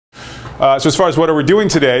So as far as what are we doing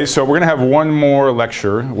today, so we're going to have one more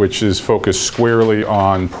lecture which is focused squarely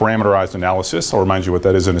on parameterized analysis. I'll remind you what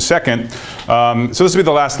that is in a second. So this will be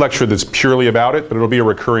the last lecture that's purely about it, but it'll be a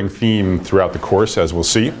recurring theme throughout the course, as we'll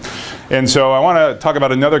see. And so I want to talk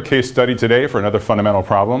about another case study today for another fundamental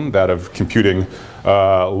problem, that of computing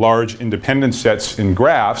large independent sets in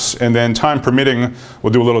graphs. And then, time permitting,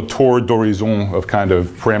 we'll do a little tour d'horizon of kind of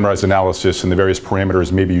parameterized analysis and the various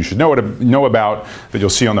parameters maybe you should know about that you'll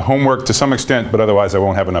see on the homework to some extent, but otherwise I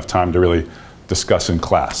won't have enough time to really discuss in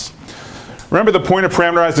class. Remember, the point of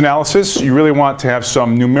parameterized analysis, you really want to have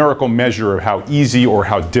some numerical measure of how easy or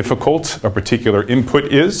how difficult a particular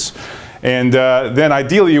input is. And then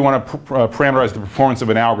ideally you want to parameterize the performance of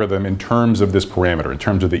an algorithm in terms of this parameter, in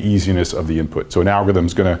terms of the easiness of the input. So an algorithm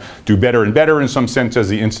is going to do better and better in some sense as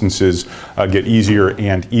the instances get easier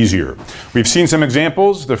and easier. We've seen some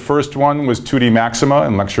examples. The first one was 2D maxima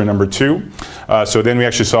in lecture number 2. So then we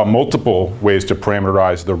actually saw multiple ways to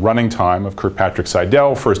parameterize the running time of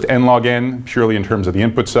Kirkpatrick-Seidel. First n log n, purely in terms of the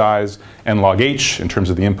input size, n log h in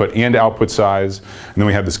terms of the input and output size. And then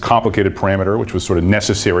we had this complicated parameter which was sort of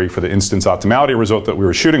necessary for the instance optimality result that we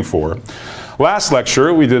were shooting for. Last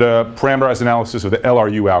lecture, we did a parameterized analysis of the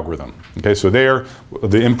LRU algorithm. Okay, so there,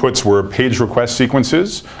 the inputs were page request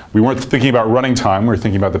sequences. We weren't thinking about running time, we were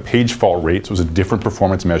thinking about the page fault rate. So it was a different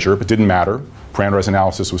performance measure, but it didn't matter. Parameterized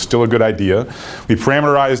analysis was still a good idea. We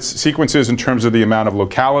parameterized sequences in terms of the amount of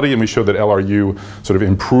locality, and we showed that LRU sort of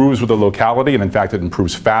improves with the locality, and in fact it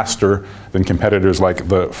improves faster than competitors like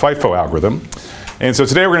the FIFO algorithm. And so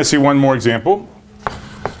today we're going to see one more example.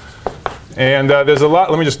 And there's a lot.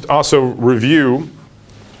 Let me just also review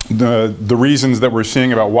the reasons that we're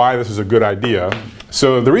seeing about why this is a good idea.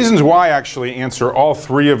 So the reasons why actually answer all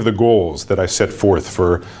three of the goals that I set forth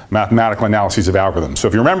for mathematical analyses of algorithms. So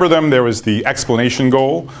if you remember them, there was the explanation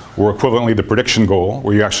goal, or equivalently the prediction goal,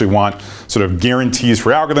 where you actually want sort of guarantees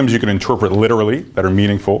for algorithms you can interpret literally that are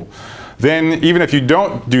meaningful. Then, even if you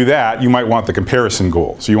don't do that, you might want the comparison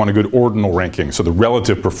goal. So you want a good ordinal ranking, so the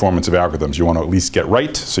relative performance of algorithms you want to at least get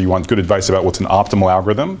right. So you want good advice about what's an optimal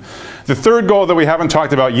algorithm. The third goal that we haven't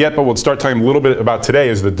talked about yet, but we'll start talking a little bit about today,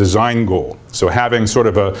 is the design goal. So having sort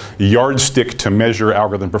of a yardstick to measure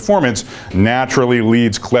algorithm performance naturally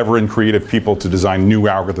leads clever and creative people to design new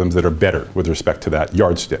algorithms that are better with respect to that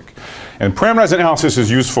yardstick. And parameterized analysis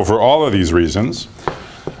is useful for all of these reasons.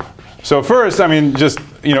 So first, I mean, just,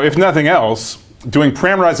 if nothing else, doing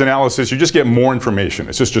parameterized analysis, you just get more information.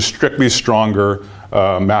 It's just a strictly stronger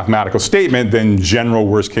mathematical statement than general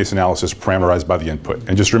worst case analysis parameterized by the input.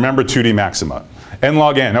 And just remember 2D maxima. N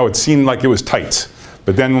log n, it seemed like it was tight.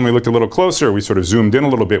 But then when we looked a little closer, we sort of zoomed in a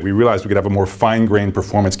little bit, we realized we could have a more fine-grained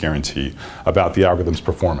performance guarantee about the algorithm's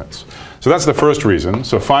performance. So that's the first reason,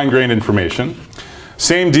 so fine-grained information.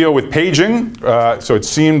 Same deal with paging. So it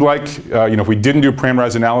seemed like, if we didn't do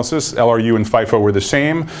parameterized analysis, LRU and FIFO were the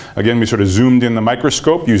same. Again, we sort of zoomed in the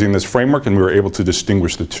microscope using this framework, and we were able to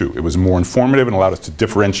distinguish the two. It was more informative and allowed us to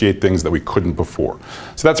differentiate things that we couldn't before.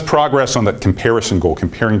 So that's progress on that comparison goal,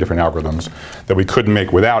 comparing different algorithms that we couldn't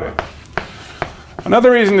make without it. Another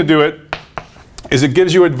reason to do it is it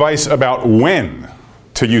gives you advice about when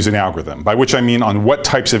to use an algorithm, by which I mean on what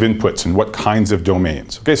types of inputs and what kinds of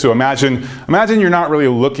domains. Okay, so imagine you're not really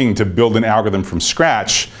looking to build an algorithm from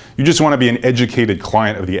scratch. You just want to be an educated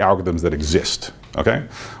client of the algorithms that exist. Okay?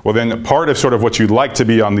 Well, then part of sort of what you'd like to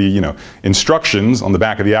be on the instructions on the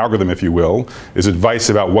back of the algorithm, if you will, is advice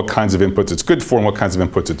about what kinds of inputs it's good for and what kinds of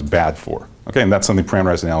inputs it's bad for. Okay, and that's something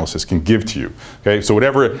parameterized analysis can give to you. Okay, so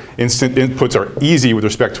whatever instant inputs are easy with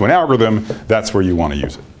respect to an algorithm, that's where you want to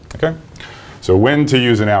use it. Okay? So when to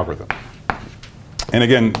use an algorithm. And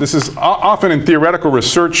again, this is often in theoretical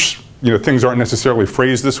research, things aren't necessarily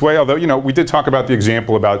phrased this way, although, we did talk about the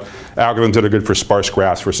example about algorithms that are good for sparse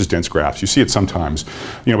graphs versus dense graphs. You see it sometimes.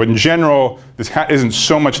 But in general, this isn't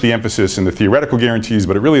so much the emphasis in the theoretical guarantees,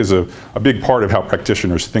 but it really is a big part of how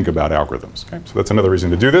practitioners think about algorithms. Okay? So that's another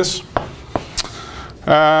reason to do this.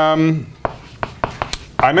 I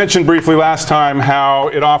mentioned briefly last time how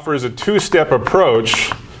it offers a two-step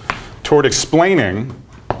approach toward explaining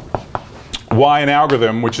why an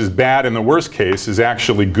algorithm, which is bad in the worst case, is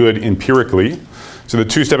actually good empirically. So the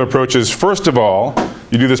two-step approach is, first of all,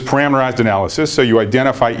 you do this parameterized analysis, so you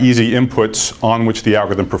identify easy inputs on which the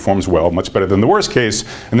algorithm performs well, much better than the worst case.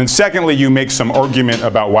 And then secondly, you make some argument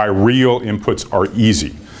about why real inputs are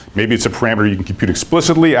easy. Maybe it's a parameter you can compute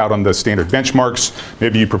explicitly out on the standard benchmarks.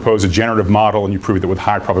 Maybe you propose a generative model and you prove that with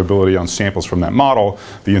high probability on samples from that model,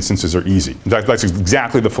 the instances are easy. In fact, that's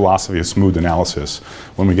exactly the philosophy of smooth analysis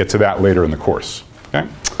when we get to that later in the course. Okay?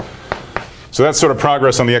 So that's sort of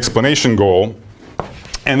progress on the explanation goal.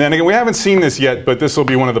 And then again, we haven't seen this yet, but this will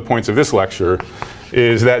be one of the points of this lecture,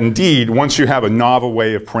 is that indeed, once you have a novel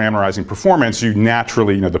way of parameterizing performance, you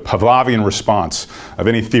naturally, the Pavlovian response of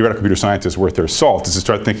any theoretical computer scientist worth their salt is to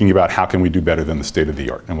start thinking about how can we do better than the state of the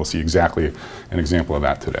art. And we'll see exactly an example of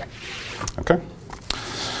that today. Okay?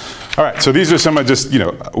 All right, so these are some of just,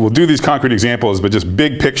 we'll do these concrete examples, but just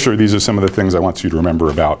big picture, these are some of the things I want you to remember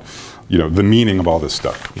about, the meaning of all this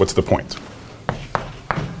stuff. What's the point?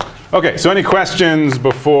 Okay, so any questions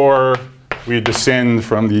before we descend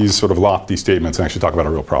from these sort of lofty statements and actually talk about a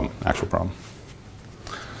real problem, actual problem?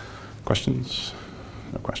 Questions?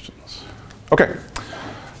 No questions. Okay,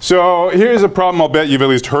 so here's a problem I'll bet you've at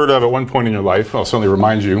least heard of at one point in your life. I'll certainly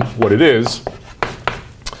remind you what it is.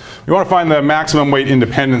 We want to find the maximum weight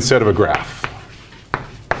independent set of a graph.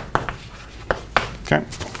 Okay,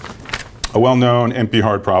 a well-known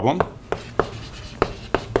NP-hard problem.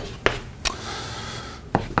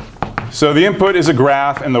 So the input is a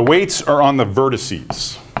graph, and the weights are on the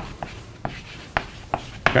vertices.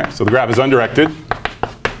 Okay, so the graph is undirected,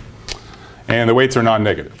 and the weights are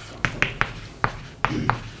non-negative.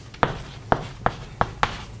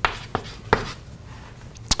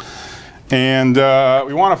 And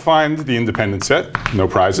we want to find the independent set, no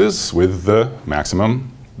prizes, with the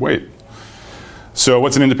maximum weight. So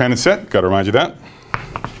what's an independent set? Got to remind you that.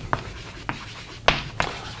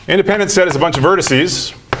 Independent set is a bunch of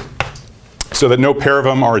vertices, so that no pair of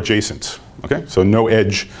them are adjacent. Okay? So no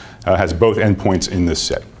edge has both endpoints in this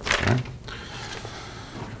set. Okay?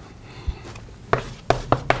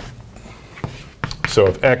 So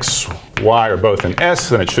if x, y are both in S,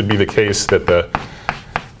 then it should be the case that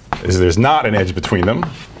there's not an edge between them.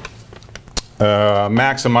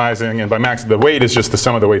 Maximizing, and by the weight is just the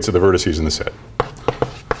sum of the weights of the vertices in the set.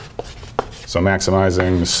 So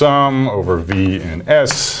maximizing the sum over V in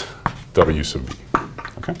S, W sub V.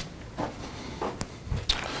 Okay?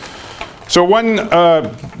 So one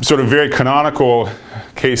sort of very canonical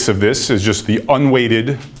case of this is just the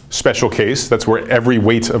unweighted special case. That's where every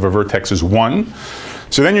weight of a vertex is 1.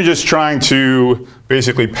 So then you're just trying to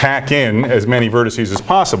basically pack in as many vertices as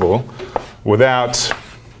possible without,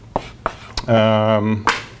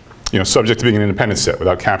 subject to being an independent set,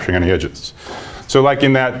 without capturing any edges. So like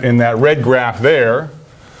in that red graph there,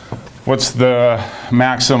 what's the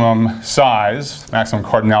maximum size, maximum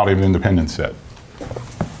cardinality of an independent set?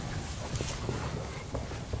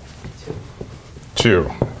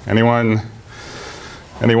 2. Anyone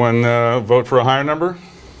vote for a higher number?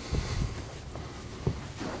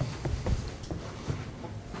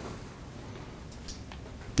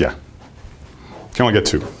 Yeah. Can only get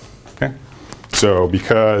 2. Okay. So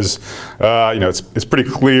because it's pretty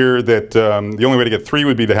clear that the only way to get 3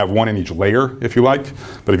 would be to have 1 in each layer, if you like.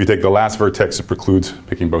 But if you take the last vertex, it precludes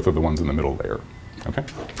picking both of the ones in the middle layer. Okay.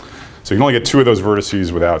 So you can only get 2 of those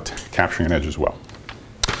vertices without capturing an edge as well.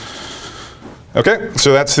 Okay,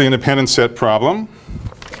 so that's the independent set problem.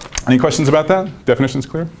 Any questions about that? Definition's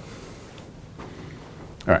clear?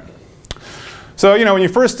 All right. So, when you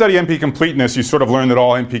first study NP completeness, you sort of learn that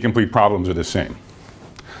all NP complete problems are the same.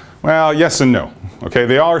 Well, yes and no. Okay,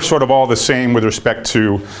 they are sort of all the same with respect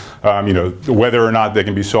to, whether or not they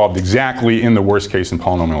can be solved exactly in the worst case in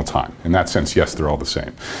polynomial time. In that sense, yes, they're all the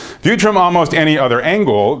same. Viewed from almost any other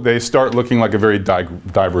angle, they start looking like a very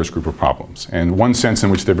diverse group of problems. And one sense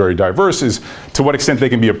in which they're very diverse is to what extent they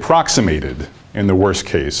can be approximated in the worst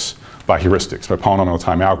case by heuristics, by polynomial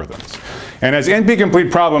time algorithms. And as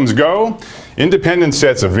NP-complete problems go, independent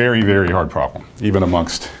set's a very, very hard problem, even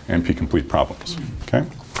amongst NP-complete problems. Okay?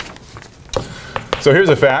 So here's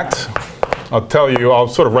a fact. I'll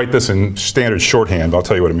sort of write this in standard shorthand, but I'll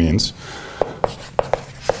tell you what it means.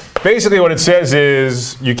 Basically what it says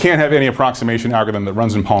is you can't have any approximation algorithm that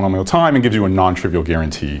runs in polynomial time and gives you a non-trivial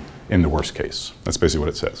guarantee in the worst case. That's basically what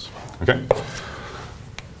it says. Okay?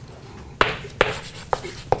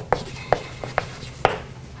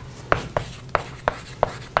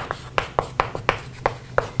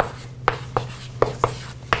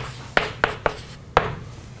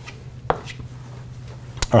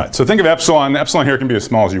 All right, so think of epsilon. Epsilon here can be as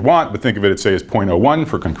small as you want, but think of it, say, as 0.01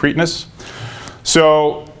 for concreteness.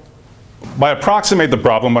 So by approximate the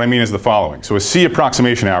problem, what I mean is the following. So a C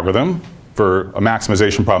approximation algorithm for a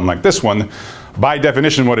maximization problem like this one, by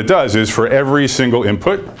definition what it does is for every single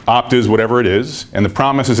input, opt is whatever it is, and the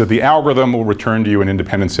promise is that the algorithm will return to you an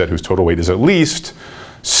independent set whose total weight is at least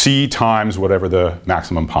C times whatever the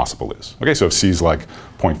maximum possible is. Okay, so if C is like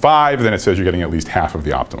 0.5, then it says you're getting at least half of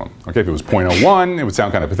the optimum. Okay, if it was 0.01, it would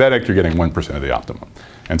sound kind of pathetic, you're getting 1% of the optimum,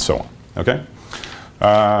 and so on. Okay?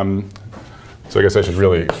 So I guess I should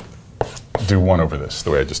really do 1 over this,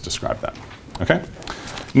 the way I just described that. Okay?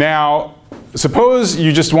 Now, suppose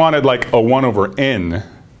you just wanted like a 1 over n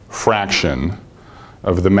fraction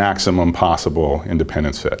of the maximum possible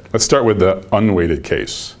independent set. Let's start with the unweighted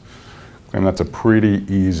case. And that's a pretty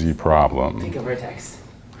easy problem. Take a vertex.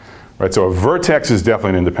 Right, so a vertex is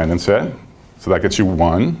definitely an independent set. So that gets you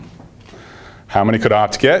 1. How many could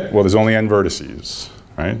opt get? Well, there's only n vertices,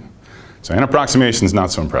 right? So n approximation is not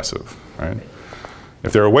so impressive, right?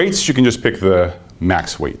 If there are weights, you can just pick the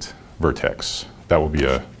max weight vertex. That will be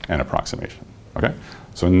a n approximation, okay?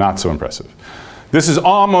 So not so impressive. This is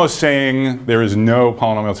almost saying there is no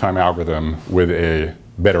polynomial time algorithm with a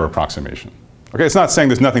better approximation. Okay, it's not saying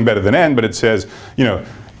there's nothing better than n, but it says, you know,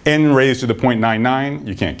 n raised to the 0.99,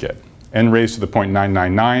 you can't get. N raised to the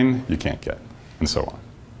 0.999, you can't get, and so on.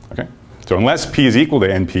 Okay? So unless p is equal to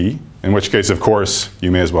np, in which case, of course,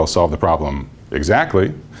 you may as well solve the problem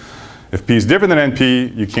exactly. If p is different than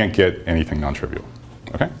np, you can't get anything non-trivial.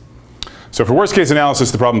 Okay? So for worst case analysis,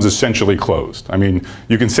 the problem is essentially closed. I mean,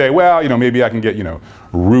 you can say, well, you know, maybe I can get, you know,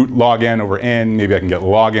 root log n over n, maybe I can get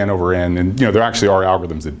log n over n, and you know, there actually are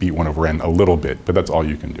algorithms that beat 1 over n a little bit, but that's all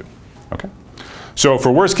you can do. Okay? So for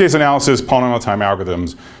worst case analysis, polynomial time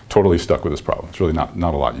algorithms, totally stuck with this problem. It's really not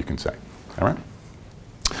a lot you can say. All right?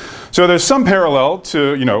 So there's some parallel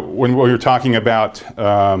to, you know, when we were talking about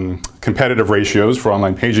competitive ratios for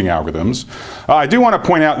online paging algorithms. I do want to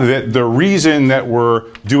point out that the reason that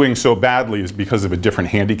we're doing so badly is because of a different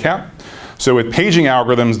handicap. So with paging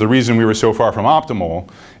algorithms, the reason we were so far from optimal,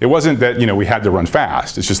 it wasn't that, you know, we had to run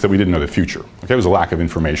fast. It's just that we didn't know the future. Okay? It was a lack of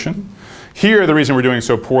information. Here, the reason we're doing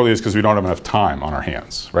so poorly is because we don't have enough time on our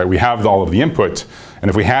hands. Right? We have all of the input, and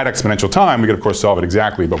if we had exponential time, we could of course solve it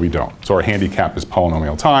exactly, but we don't. So our handicap is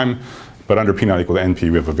polynomial time, but under p not equal to np,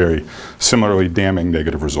 we have a very similarly damning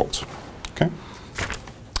negative result. Okay?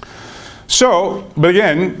 So, but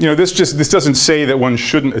again, you know, this doesn't say that one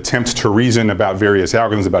shouldn't attempt to reason about various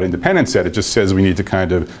algorithms about independent set. It just says we need to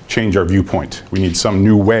kind of change our viewpoint. We need some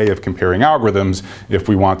new way of comparing algorithms if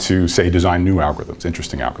we want to, say, design new algorithms,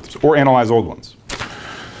 interesting algorithms, or analyze old ones.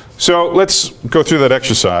 So let's go through that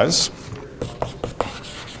exercise.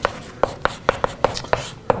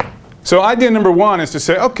 So idea number 1 is to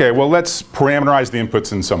say, okay, well, let's parameterize the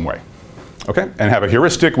inputs in some way. Okay? And have a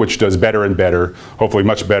heuristic which does better and better, hopefully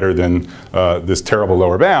much better than this terrible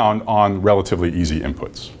lower bound on relatively easy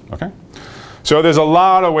inputs. Okay? So there's a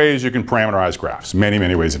lot of ways you can parameterize graphs, many,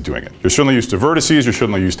 many ways of doing it. You're certainly used to vertices, you're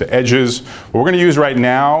certainly used to edges. What we're going to use right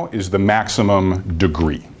now is the maximum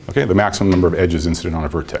degree. Okay? The maximum number of edges incident on a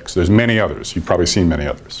vertex. There's many others. You've probably seen many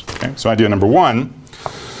others. Okay? So idea number 1,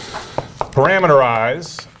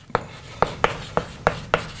 parameterize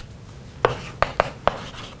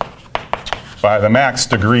by the max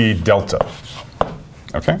degree delta.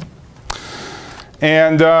 Okay?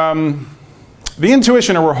 And the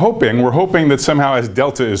intuition, or we're hoping that somehow as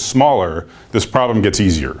delta is smaller, this problem gets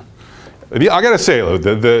easier. I gotta say,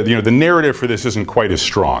 the narrative for this isn't quite as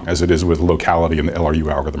strong as it is with locality in the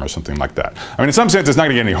LRU algorithm or something like that. I mean, in some sense, it's not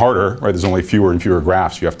gonna get any harder, right? There's only fewer and fewer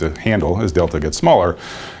graphs you have to handle as delta gets smaller.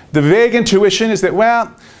 The vague intuition is that,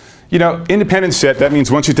 well, you know, independent set, that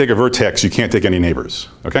means once you take a vertex, you can't take any neighbors,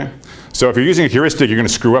 okay? So if you're using a heuristic, you're going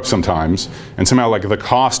to screw up sometimes, and somehow like the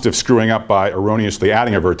cost of screwing up by erroneously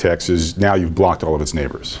adding a vertex is now you've blocked all of its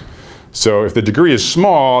neighbors. So if the degree is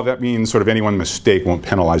small, that means sort of any one mistake won't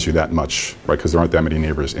penalize you that much, right? Because there aren't that many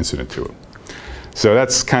neighbors incident to it. So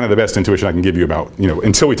that's kind of the best intuition I can give you about, you know,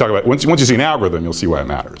 until we talk about, once you see an algorithm, you'll see why it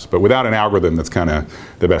matters. But without an algorithm, that's kind of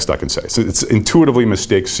the best I can say. So it's intuitively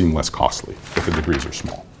mistakes seem less costly if the degrees are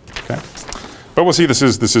small. Okay? But we'll see this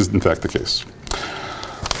is in fact the case.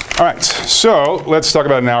 All right, so let's talk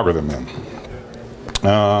about an algorithm then.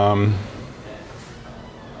 All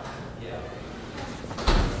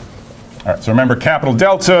right, so remember capital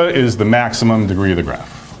delta is the maximum degree of the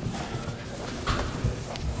graph.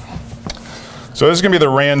 So this is going to be the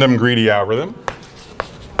random greedy algorithm.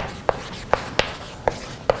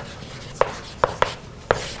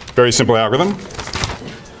 Very simple algorithm.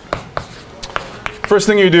 First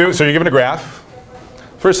thing you do, so you're given a graph.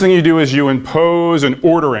 First thing you do is you impose an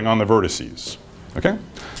ordering on the vertices. Okay?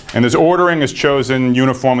 And this ordering is chosen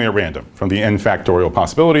uniformly at random from the n factorial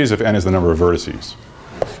possibilities if n is the number of vertices.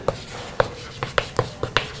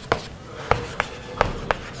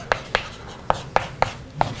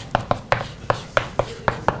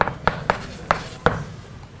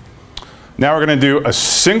 Now we're going to do a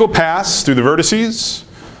single pass through the vertices,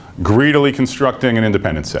 greedily constructing an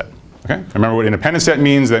independent set. Okay? Remember what independent set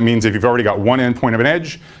means? That means if you've already got one endpoint of an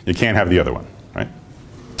edge, you can't have the other one. Right?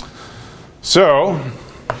 So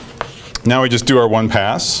now we just do our one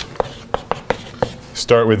pass.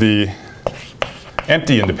 Start with the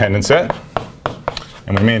empty independent set. And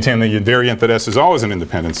And we maintain the invariant that S is always an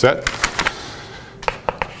independent set.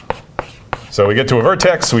 So we get to a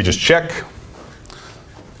vertex, we just check.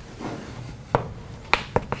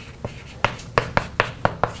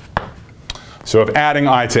 So if adding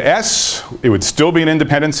I to S, it would still be an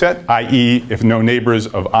independent set, i.e. if no neighbors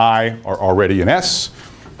of I are already in S,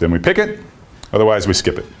 then we pick it. Otherwise, we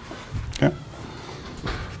skip it. Okay?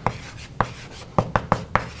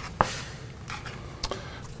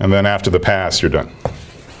 And then after the pass, you're done.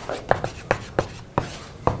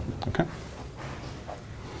 Okay?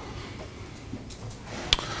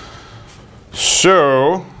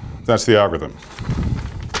 So that's the algorithm.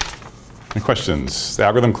 Any questions? Is the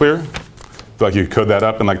algorithm clear? Feel like you could code that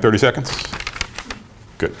up in like 30 seconds?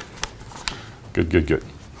 Good. Good, good, good.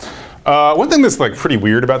 One thing that's like pretty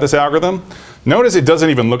weird about this algorithm, notice it doesn't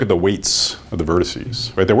even look at the weights of the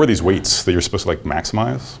vertices. Right? There were these weights that you're supposed to like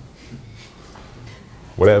maximize.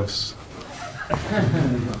 Whatevs.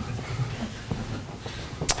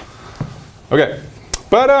 Okay.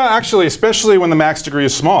 But actually, especially when the max degree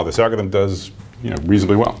is small, this algorithm does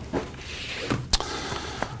reasonably well.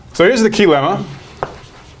 So here's the key lemma.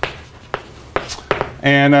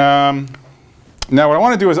 And now what I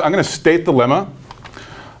want to do is I'm going to state the lemma.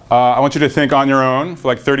 I want you to think on your own for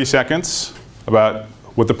like 30 seconds about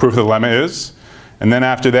what the proof of the lemma is. And then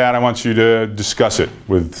after that, I want you to discuss it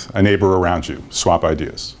with a neighbor around you. Swap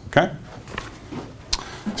ideas. Okay?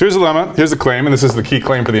 So here's the lemma. Here's the claim. And this is the key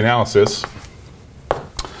claim for the analysis,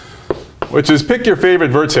 which is pick your favorite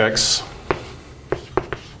vertex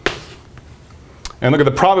and look at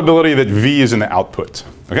the probability that V is in the output.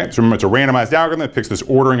 Okay? So remember, it's a randomized algorithm that picks this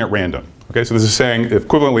ordering at random. Okay? So this is saying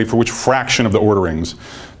equivalently for which fraction of the orderings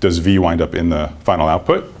does V wind up in the final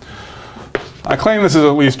output. I claim this is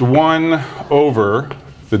at least 1 over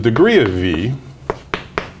the degree of V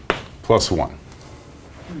plus 1. All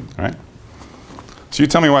right? So you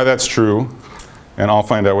tell me why that's true, and I'll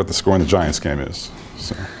find out what the score in the Giants game is.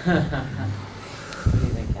 So.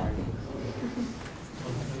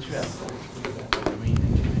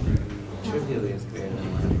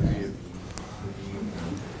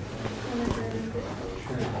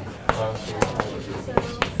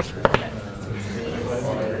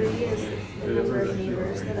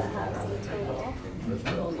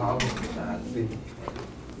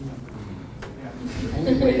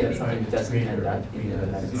 Something doesn't end up in the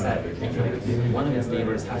independent set. One of its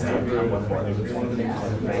neighbors has to come before them.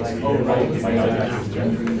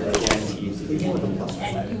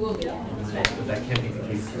 That can't be the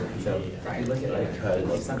case here. So if you look at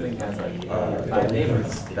if something has like 5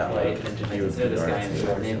 neighbors, that consider this guy and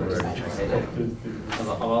 4 neighbors,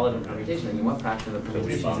 of all of the permutation, I mean, what fraction of the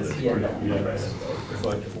permutations is he end up?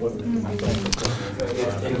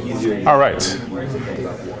 All right.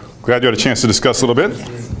 Glad you had a chance to discuss a little bit.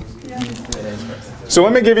 So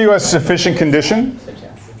let me give you a sufficient condition.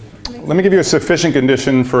 Let me give you a sufficient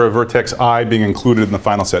condition for a vertex I being included in the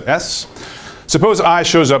final set S. Suppose I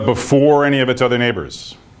shows up before any of its other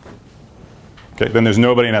neighbors. Okay, then there's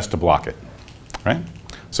nobody in S to block it. Right?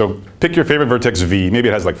 So pick your favorite vertex V. Maybe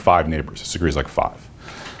it has like 5 neighbors. Its degree is like 5.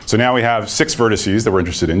 So now we have 6 vertices that we're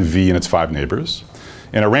interested in, V and its 5 neighbors.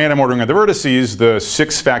 In a random ordering of the vertices, the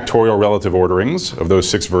 6 factorial relative orderings of those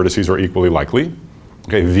 6 vertices are equally likely.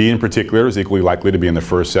 Okay, V in particular is equally likely to be in the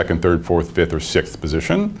 1st, 2nd, 3rd, 4th, 5th, or 6th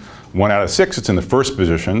position. 1 out of 6, it's in the 1st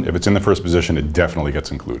position. If it's in the 1st position, it definitely gets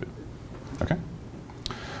included. Okay?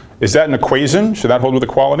 Is that an equation? Should that hold with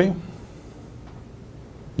equality?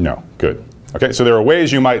 No. Good. Okay, so there are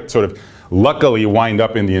ways you might sort of luckily wind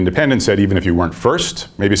up in the independent set even if you weren't first.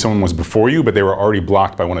 Maybe someone was before you, but they were already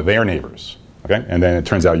blocked by one of their neighbors. Okay? And then it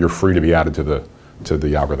turns out you're free to be added to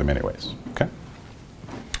the algorithm anyways. Okay?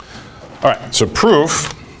 All right, so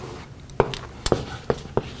proof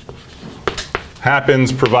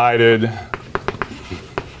happens provided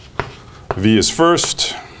V is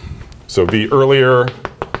first, so V earlier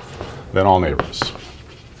than all neighbors.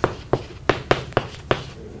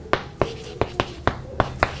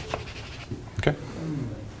 Okay?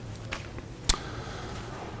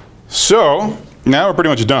 So now we're pretty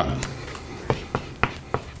much done.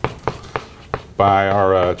 By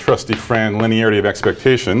our trusty friend, linearity of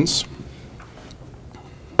expectations.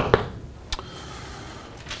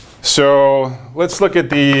 So let's look at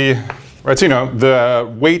the, right, so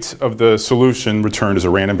the weight of the solution returned is a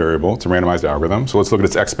random variable. It's a randomized algorithm. So let's look at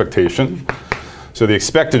its expectation. So the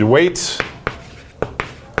expected weight,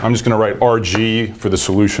 I'm just going to write RG for the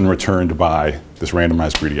solution returned by this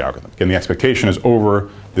randomized greedy algorithm. Again, the expectation is over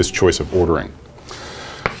this choice of ordering.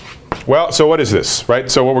 Well, so what is this, right?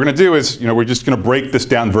 So what we're going to do is, we're just going to break this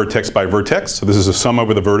down vertex by vertex. So this is a sum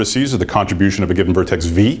over the vertices of the contribution of a given vertex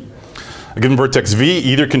V. A given vertex v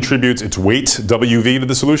either contributes its weight wv to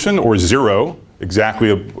the solution or 0,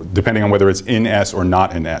 exactly depending on whether it's in S or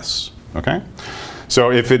not in S. Okay?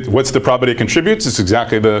 So what's the probability it contributes? It's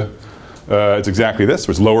exactly this, so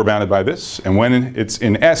it's lower bounded by this. And when it's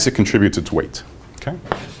in S, it contributes its weight. Okay?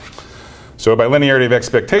 So by linearity of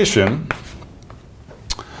expectation,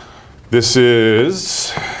 this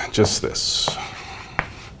is just this.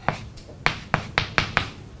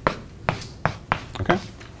 Okay?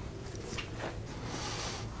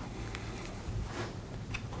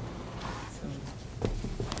 So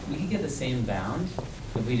we could get the same bound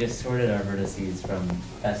if we just sorted our vertices from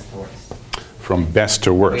best to worst. From best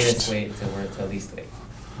to worst. Greatest weight to least weight.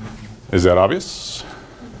 Is that obvious?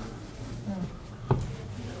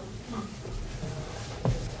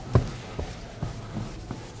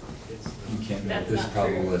 You can't make this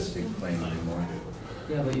probabilistic plane anymore.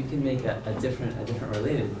 Yeah, but you can make a different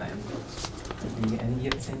related claim. And you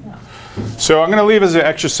get the same bound. So I'm going to leave as an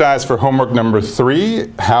exercise for homework number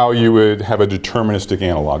 3 how you would have a deterministic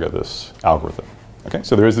analog of this algorithm. Okay,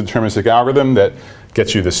 so there is a deterministic algorithm that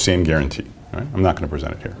gets you the same guarantee. Right? I'm not going to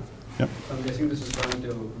present it here. Yep. So I'm guessing this is trying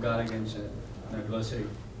to guard against an adversary.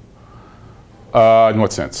 In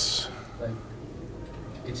what sense? Like,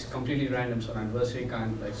 it's completely random, so an adversary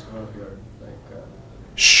can't like screw up your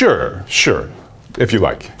Sure, if you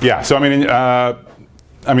like. Yeah. So in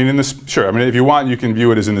this, sure. I mean, if you want, you can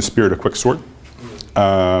view it as in the spirit of quicksort.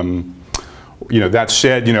 That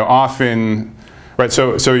said, often, right?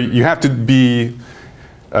 So you have to be.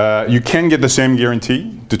 You can get the same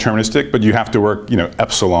guarantee, deterministic, but you have to work,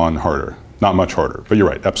 epsilon harder. Not much harder, but you're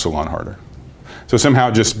right, epsilon harder. So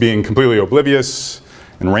somehow just being completely oblivious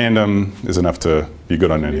and random is enough to be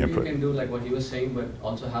good on any input. You can do like what he was saying, but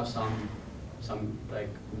also have some like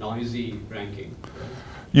noisy ranking.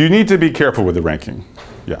 You need to be careful with the ranking.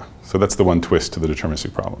 Yeah, so that's the one twist to the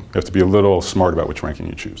deterministic problem. You have to be a little smart about which ranking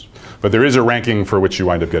you choose. But there is a ranking for which you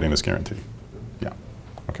wind up getting this guarantee. Yeah,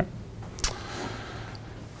 okay.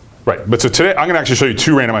 Right, but so today, I'm going to actually show you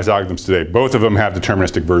 2 randomized algorithms today. Both of them have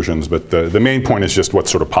deterministic versions, but the main point is just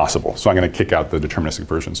what's sort of possible. So I'm going to kick out the deterministic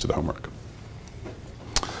versions to the homework.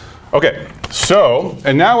 Okay, so,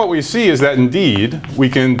 and now what we see is that indeed, we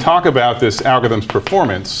can talk about this algorithm's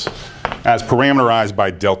performance as parameterized by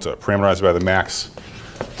delta, parameterized by the max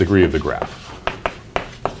degree of the graph.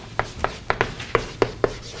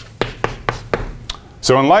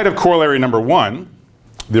 So in light of corollary number 1,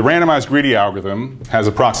 the randomized greedy algorithm has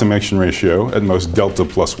approximation ratio at most delta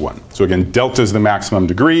plus 1. So again, delta is the maximum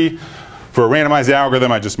degree. For a randomized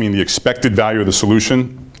algorithm, I just mean the expected value of the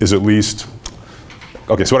solution is at least,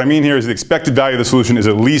 okay, so what I mean here is the expected value of the solution is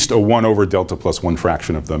at least a 1 over delta plus 1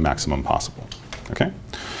 fraction of the maximum possible. Okay?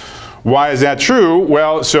 Why is that true?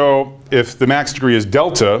 Well, so if the max degree is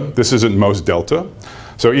delta, this is at most delta.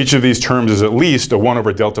 So each of these terms is at least a 1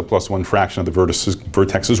 over delta plus 1 fraction of the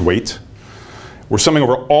vertex's weight. We're summing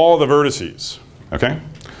over all the vertices, okay?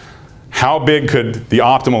 How big could the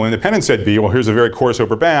optimal independent set be? Well, here's a very coarse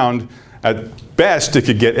upper bound. At best, it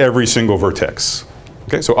could get every single vertex.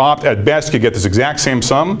 Okay, so opt at best could get this exact same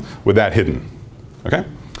sum with that hidden, okay?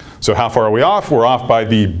 So how far are we off? We're off by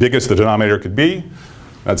the biggest the denominator could be.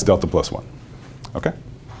 That's delta plus 1, okay?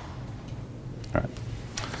 All right,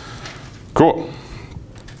 cool.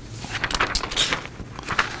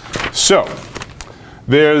 So,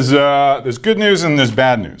 there's good news and there's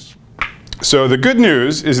bad news. So the good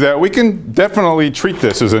news is that we can definitely treat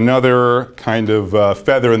this as another kind of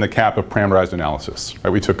feather in the cap of parameterized analysis. Right?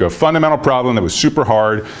 We took a fundamental problem that was super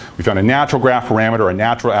hard. We found a natural graph parameter, a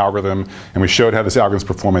natural algorithm, and we showed how this algorithm's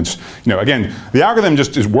performance. Again, the algorithm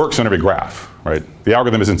just works on every graph. Right? The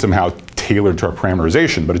algorithm isn't somehow tailored to our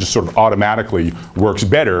parameterization, but it just sort of automatically works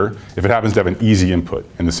better if it happens to have an easy input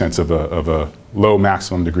in the sense of a low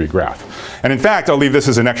maximum degree graph. And in fact, I'll leave this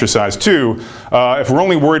as an exercise too. If we're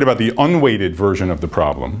only worried about the unweighted version of the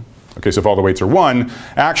problem, okay, so if all the weights are 1,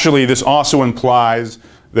 actually this also implies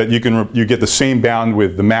that you get the same bound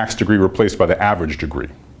with the max degree replaced by the average degree.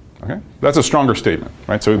 Okay? That's a stronger statement,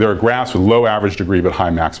 right? So there are graphs with low average degree but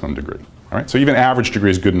high maximum degree. All right? So even average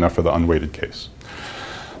degree is good enough for the unweighted case.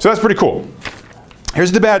 So that's pretty cool.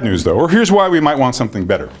 Here's the bad news though, or here's why we might want something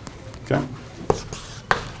better. Okay?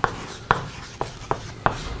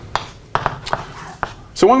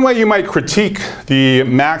 So one way you might critique the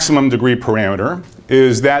maximum degree parameter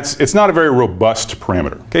is that it's not a very robust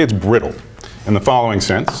parameter. Okay? It's brittle in the following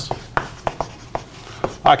sense.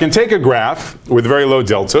 I can take a graph with very low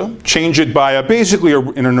delta, change it by basically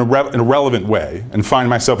in an irrelevant way, and find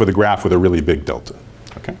myself with a graph with a really big delta.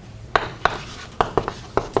 Okay?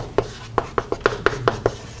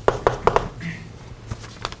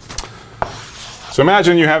 So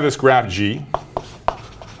imagine you have this graph G,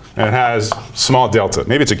 and it has small delta.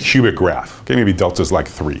 Maybe it's a cubic graph. Okay, maybe delta is like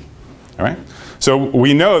 3. All right? So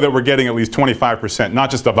we know that we're getting at least 25%,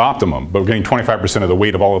 not just of optimum, but we're getting 25% of the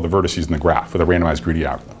weight of all of the vertices in the graph with a randomized greedy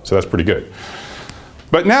algorithm. So that's pretty good.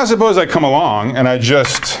 But now suppose I come along and I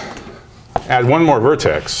just add one more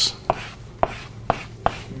vertex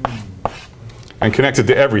and connect it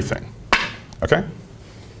to everything. Okay?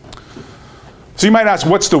 So you might ask,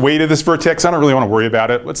 what's the weight of this vertex? I don't really want to worry about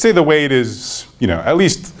it. Let's say the weight is, at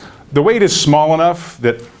least the weight is small enough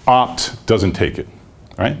that opt doesn't take it.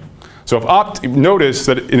 Right? So if opt, notice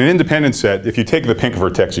that in an independent set, if you take the pink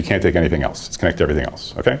vertex, you can't take anything else. It's connected to everything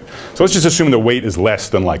else. Okay? So let's just assume the weight is less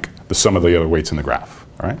than like the sum of the other weights in the graph.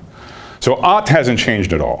 All right? So opt hasn't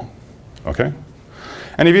changed at all. Okay?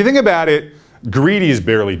 And if you think about it, greedy is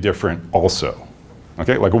barely different also.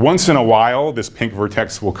 Okay? Like once in a while, this pink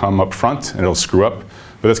vertex will come up front and it'll screw up,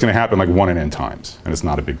 but that's going to happen like 1 in n times, and it's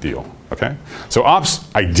not a big deal. Okay? So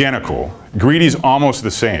opt's identical, greedy's almost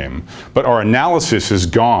the same, but our analysis has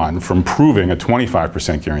gone from proving a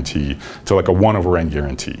 25% guarantee to like a 1 over n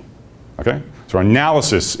guarantee. Okay? So our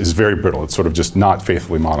analysis is very brittle. It's sort of just not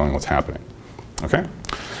faithfully modeling what's happening. Okay?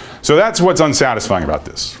 So that's what's unsatisfying about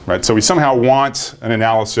this, right? So we somehow want an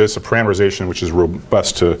analysis, a parameterization, which is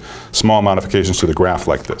robust to small modifications to the graph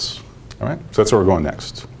like this. All right? So that's where we're going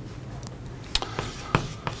next.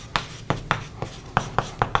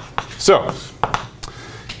 So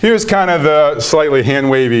here's kind of the slightly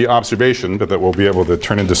hand-wavy observation, but that we'll be able to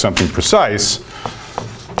turn into something precise,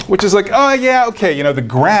 which is like, oh yeah, okay, the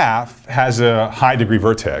graph has a high degree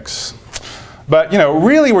vertex. But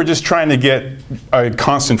really we're just trying to get a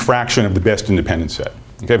constant fraction of the best independent set,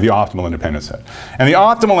 okay, of the optimal independent set. And the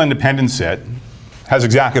optimal independent set has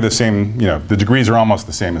exactly the same, the degrees are almost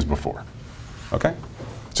the same as before, okay?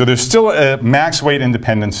 So there's still a max weight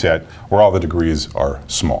independent set where all the degrees are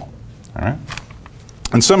small, all right?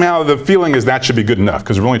 And somehow the feeling is that should be good enough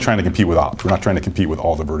because we're only trying to compete with opt. We're not trying to compete with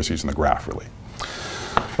all the vertices in the graph, really.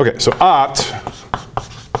 Okay, so opt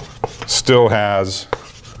still has,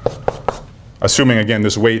 assuming, again,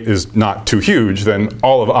 this weight is not too huge, then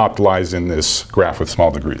all of opt lies in this graph with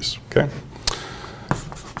small degrees, okay?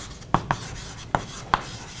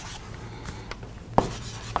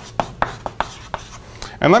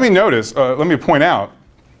 And let me point out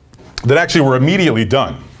that actually we're immediately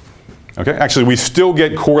done, okay? Actually, we still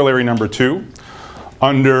get corollary number 2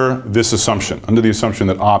 under this assumption, under the assumption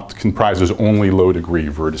that opt comprises only low degree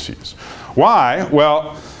vertices. Why?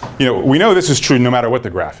 Well, we know this is true no matter what the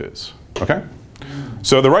graph is. Okay?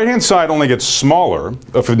 So the right-hand side only gets smaller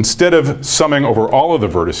if instead of summing over all of the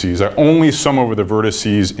vertices, I only sum over the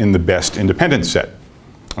vertices in the best independent set.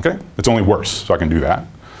 Okay? It's only worse, so I can do that.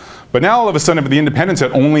 But now all of a sudden, if the independent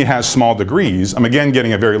set only has small degrees, I'm again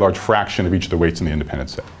getting a very large fraction of each of the weights in the independent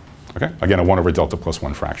set. Okay? Again, a 1 over delta plus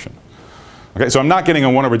 1 fraction. Okay? So I'm not getting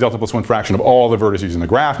a 1 over delta plus 1 fraction of all the vertices in the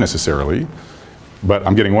graph necessarily, but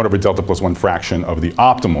I'm getting 1 over delta plus 1 fraction of the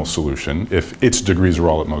optimal solution if its degrees are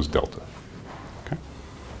all at most delta. Okay?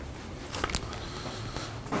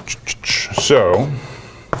 So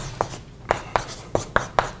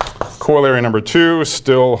corollary number 2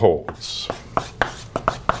 still holds.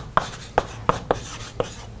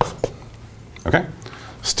 Okay?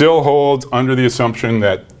 Still holds under the assumption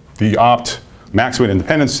that the opt max weight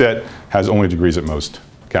independent set has only degrees at most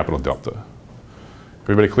capital delta.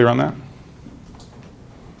 Everybody clear on that?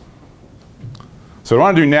 So what I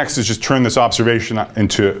want to do next is just turn this observation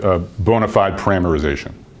into a bona fide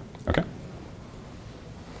parameterization. Okay?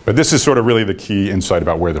 But this is sort of really the key insight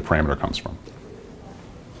about where the parameter comes from.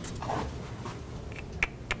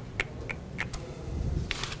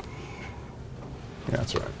 Yeah,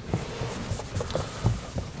 that's right.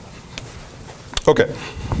 Okay.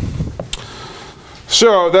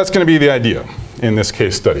 So that's going to be the idea in this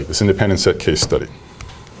case study, this independent set case study.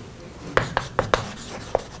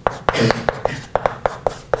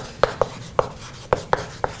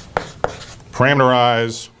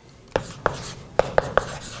 Parameterize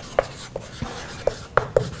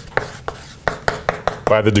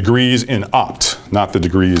by the degrees in opt, not the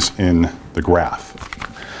degrees in the graph.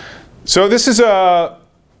 So this is a,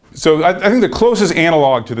 I think the closest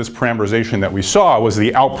analog to this parameterization that we saw was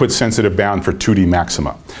the output sensitive bound for 2D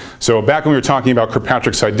maxima. So back when we were talking about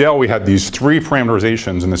Kirkpatrick-Seidel, we had these 3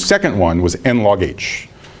 parameterizations, and the second one was n log h.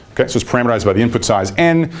 Okay, so it's parameterized by the input size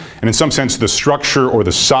n, and in some sense the structure or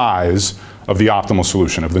the size of the optimal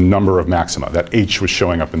solution, of the number of maxima. That h was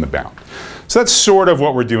showing up in the bound. So that's sort of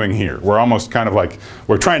what we're doing here. We're almost kind of like,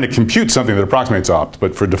 we're trying to compute something that approximates opt,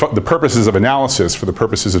 but for the purposes of analysis, for the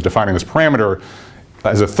purposes of defining this parameter,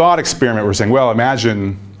 as a thought experiment, we're saying, well,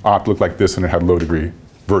 imagine ought to look like this and it had low degree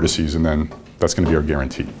vertices, and then that's going to be our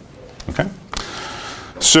guarantee. Okay?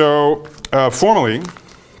 So formally,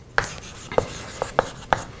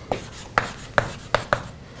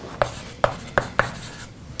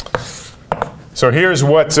 so here's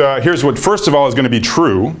what first of all is going to be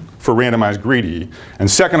true for randomized greedy, and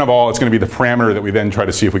second of all, it's going to be the parameter that we then try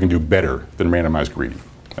to see if we can do better than randomized greedy.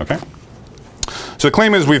 Okay? So the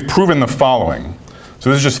claim is we've proven the following.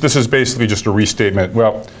 So this is basically just a restatement,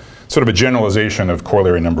 well, sort of a generalization of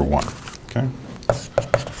corollary number 1. Okay?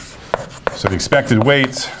 So the expected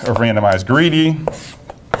weight of randomized greedy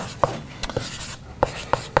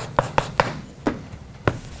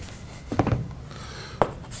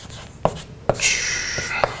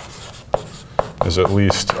is at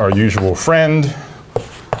least our usual friend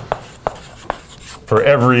for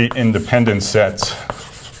every independent set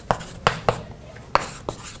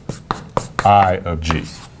I of G.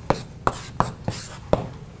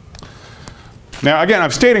 Now again, I'm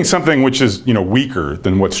stating something which is weaker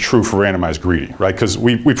than what's true for randomized greedy, right? Because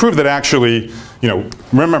we proved that actually,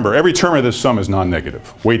 remember, every term of this sum is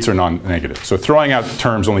non-negative. Weights are non-negative. So throwing out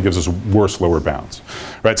terms only gives us worse lower bounds,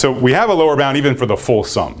 right? So we have a lower bound even for the full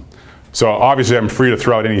sum. So obviously I'm free to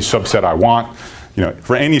throw out any subset I want.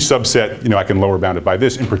 For any subset, I can lower bound it by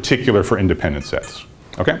this, in particular for independent sets.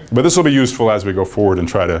 Okay? But this will be useful as we go forward and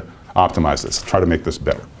try to optimize this, try to make this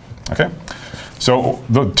better. Okay? So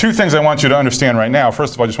the two things I want you to understand right now,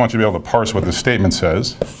 first of all, I just want you to be able to parse what this statement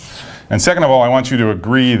says. And second of all, I want you to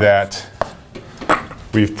agree that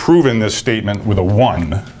we've proven this statement with a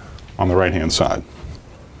 1 on the right-hand side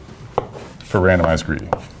for randomized greedy.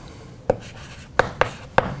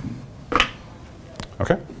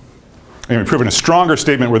 Okay? And we've proven a stronger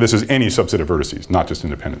statement where this is any subset of vertices, not just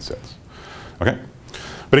independent sets. Okay?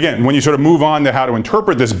 But again, when you sort of move on to how to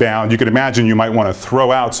interpret this bound, you could imagine you might want to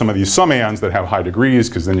throw out some of these summands that have high degrees,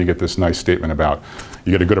 because then you get this nice statement about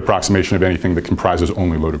you get a good approximation of anything that comprises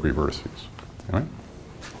only low degree vertices. All right?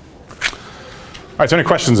 All right, so any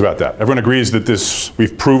questions about that? Everyone agrees that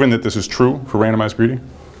we've proven that this is true for randomized greedy?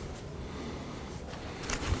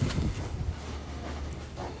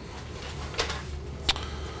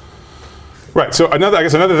 Right, so I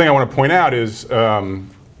guess another thing I want to point out is,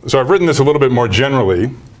 so I've written this a little bit more generally.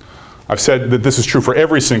 I've said that this is true for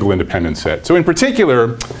every single independent set. So in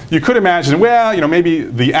particular, you could imagine, well, maybe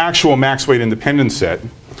the actual max weight independent set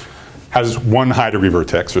has one high degree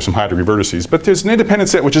vertex or some high degree vertices, but there's an independent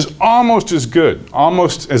set which is almost as good,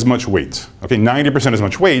 almost as much weight, okay, 90% as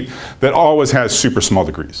much weight, that always has super small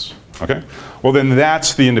degrees, okay? Well, then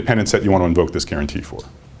that's the independent set you want to invoke this guarantee for.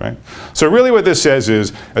 Right? So really what this says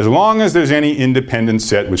is, as long as there's any independent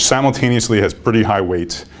set which simultaneously has pretty high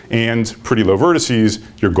weight and pretty low vertices,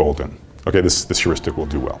 you're golden. Okay, this heuristic will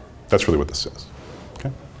do well. That's really what this says.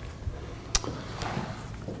 Okay.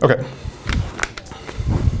 Okay.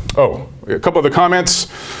 Oh, a couple of the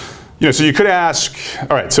comments. So you could ask,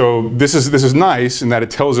 all right, so this is nice in that it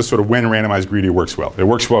tells us sort of when randomized greedy works well. It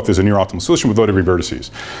works well if there's a near optimal solution with low degree vertices.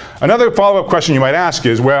 Another follow-up question you might ask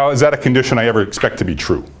is, well, is that a condition I ever expect to be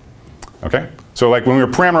true? Okay? So like when we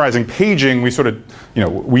were parameterizing paging, we sort of,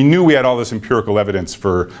 we knew we had all this empirical evidence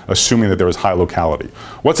for assuming that there was high locality.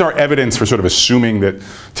 What's our evidence for sort of assuming that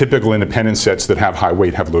typical independent sets that have high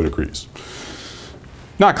weight have low degrees?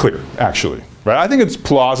 Not clear, actually. Right? I think it's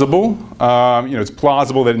plausible. It's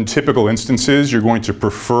plausible that in typical instances you're going to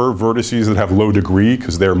prefer vertices that have low degree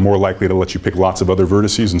because they're more likely to let you pick lots of other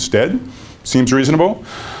vertices instead. Seems reasonable.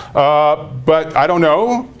 But I don't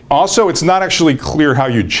know. Also, it's not actually clear how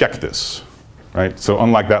you check this. Right? So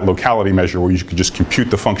unlike that locality measure where you could just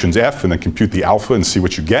compute the functions f and then compute the alpha and see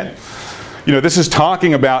what you get, this is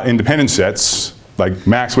talking about independent sets, like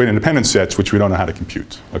max weight independent sets, which we don't know how to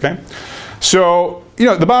compute. Okay? So,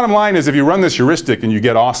 the bottom line is if you run this heuristic and you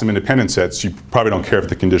get awesome independent sets, you probably don't care if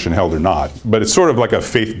the condition held or not. But it's sort of like a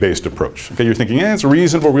faith-based approach. Okay, you're thinking, it's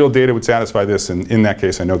reasonable, real data would satisfy this, and in that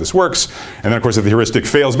case, I know this works. And then, of course, if the heuristic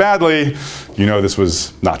fails badly, this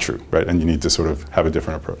was not true, right? And you need to sort of have a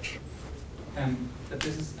different approach. But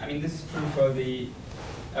this is true for the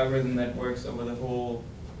algorithm that works over the whole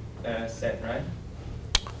set, right?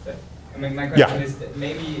 So, my question is that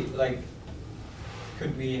maybe,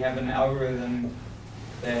 could we have an algorithm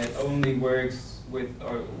that only works with,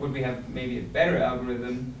 or would we have maybe a better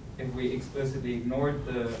algorithm if we explicitly ignored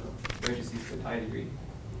the vertices with high degree?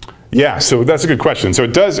 Yeah, so that's a good question. So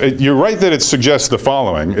it does, you're right that it suggests the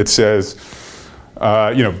following. It says,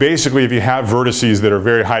 basically if you have vertices that are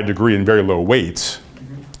very high degree and very low weight,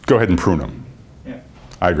 go ahead and prune them. Yeah.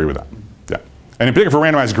 I agree with that. Yeah. And in particular for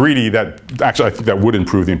randomized greedy, I think that would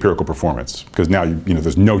improve the empirical performance because now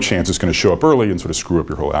there's no chance it's going to show up early and sort of screw up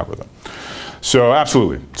your whole algorithm. So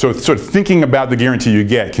absolutely. So sort of thinking about the guarantee you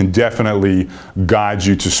get can definitely guide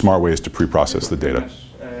you to smart ways to pre-process the data.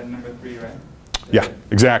 Number 3, right? Yeah,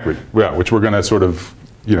 exactly. Yeah, which we're going to sort of,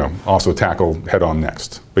 also tackle head on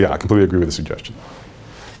next. But yeah, I completely agree with the suggestion.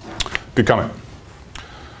 Good comment.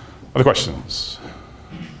 Other questions?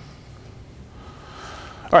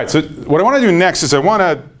 All right, so what I want to do next is I want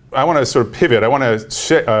to sort of pivot. I want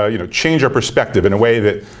to change our perspective in a way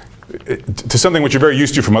that to something which you're very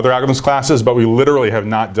used to from other algorithms classes, but we literally have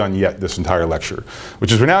not done yet this entire lecture,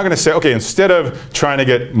 which is we're now going to say, okay, instead of trying to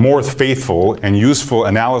get more faithful and useful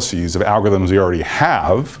analyses of algorithms we already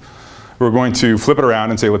have, we're going to flip it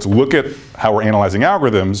around and say, let's look at how we're analyzing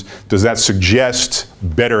algorithms. Does that suggest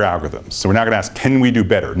better algorithms? So we're now going to ask, can we do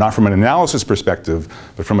better? Not from an analysis perspective,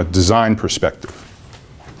 but from a design perspective.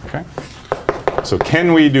 Okay? So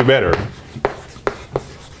can we do better?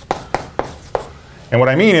 And what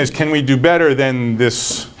I mean is, can we do better than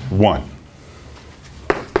this one?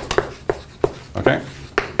 Okay?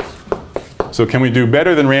 So can we do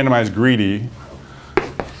better than randomized greedy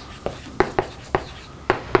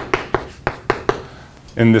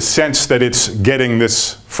in the sense that it's getting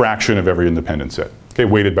this fraction of every independent set, okay,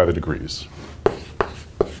 weighted by the degrees?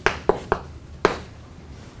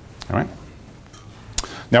 All right?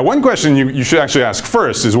 Now, one question you should actually ask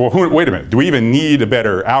first is, well, wait a minute, do we even need a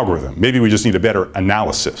better algorithm? Maybe we just need a better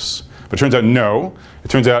analysis. But it turns out no. It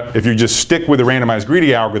turns out if you just stick with the randomized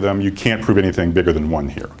greedy algorithm, you can't prove anything bigger than 1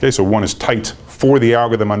 here. Okay, so 1 is tight for the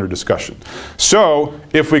algorithm under discussion. So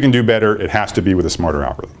if we can do better, it has to be with a smarter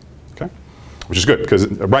algorithm. Okay, which is good, because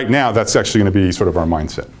right now that's actually going to be sort of our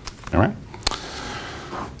mindset. All right?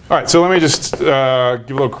 All right, so let me just give a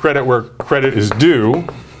little credit where credit is due.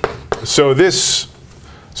 So this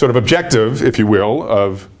sort of objective, if you will,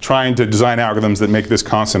 of trying to design algorithms that make this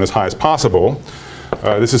constant as high as possible,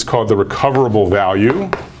 this is called the recoverable value.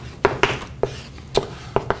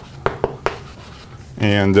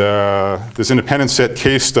 And this independent set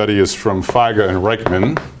case study is from Feiga and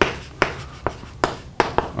Reichman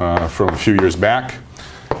from a few years back.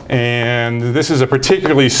 And this is a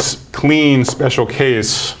particularly clean special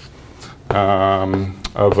case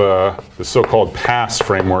of the so-called PASS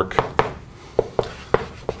framework.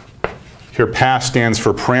 Here, PASS stands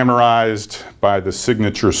for Parameterized by the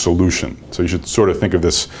Signature Solution. So you should sort of think of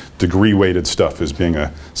this degree-weighted stuff as being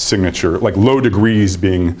a signature, like low degrees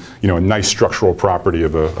being, a nice structural property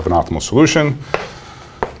of an optimal solution.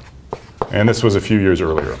 And this was a few years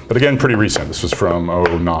earlier. But again, pretty recent. This was from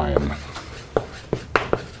 2009.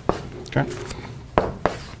 Okay.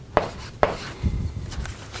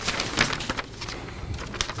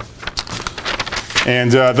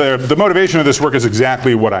 And the motivation of this work is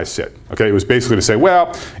exactly what I said. Okay, it was basically to say,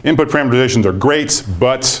 well, input parameterizations are great,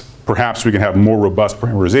 but perhaps we can have more robust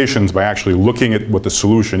parameterizations by actually looking at what the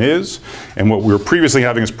solution is. And what we were previously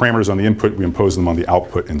having as parameters on the input, we impose them on the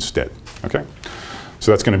output instead. Okay,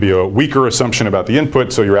 so that's going to be a weaker assumption about the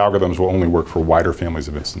input, so your algorithms will only work for wider families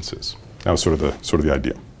of instances. That was sort of the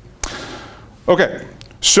idea. Okay,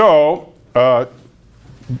 so to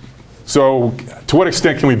what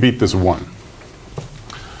extent can we beat this 1?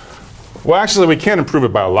 Well, actually, we can improve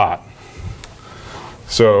it by a lot.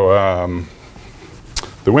 So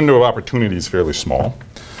the window of opportunity is fairly small,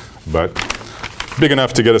 but big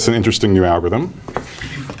enough to get us an interesting new algorithm.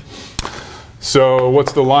 So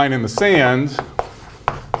what's the line in the sand?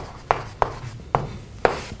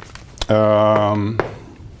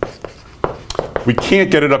 We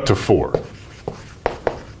can't get it up to 4.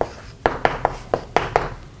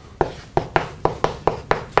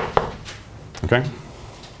 Okay?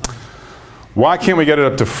 Why can't we get it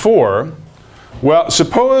up to 4? Well,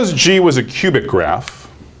 suppose G was a cubic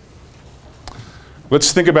graph.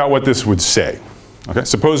 Let's think about what this would say. Okay,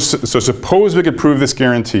 suppose we could prove this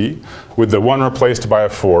guarantee with the 1 replaced by a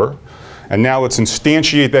 4. And now let's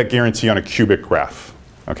instantiate that guarantee on a cubic graph.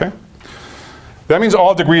 Okay? That means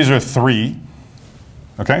all degrees are 3.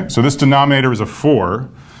 Okay? So this denominator is a 4,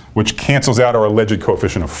 which cancels out our alleged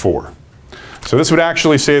coefficient of 4. So this would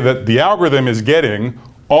actually say that the algorithm is getting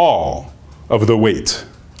all of the weight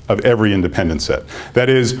of every independent set. That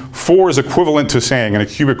is, 4 is equivalent to saying in a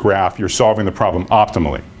cubic graph you're solving the problem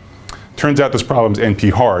optimally. Turns out this problem's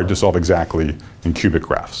NP hard to solve exactly in cubic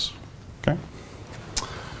graphs. Okay?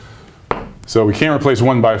 So we can't replace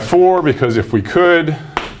 1 by 4 because if we could,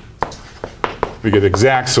 we get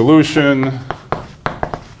exact solution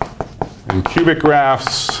in cubic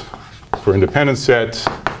graphs for independent set,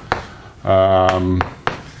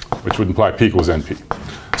 which would imply P equals NP.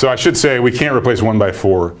 So I should say we can't replace 1 by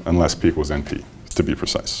 4 unless P equals NP, to be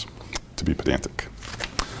precise, to be pedantic.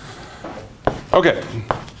 Okay,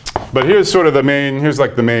 but here's sort of the main, here's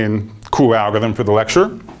like the main cool algorithm for the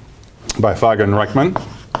lecture by Faga and Reichman,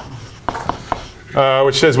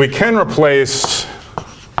 which says we can replace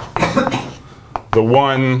the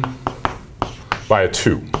 1 by a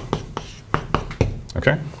 2.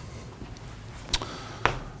 Okay?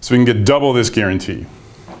 So we can get double this guarantee.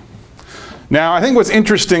 Now, I think what's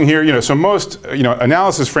interesting here, so most,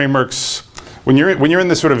 analysis frameworks, when you're in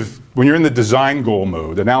this when you're in the design goal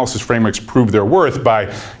mode, analysis frameworks prove their worth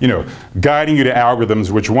by, guiding you to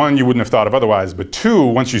algorithms which, one, you wouldn't have thought of otherwise, but two,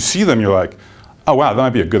 once you see them, you're like, oh wow, that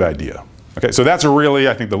might be a good idea. Okay, so that's really,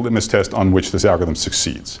 I think, the litmus test on which this algorithm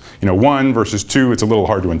succeeds. 1 versus 2, it's a little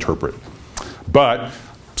hard to interpret. But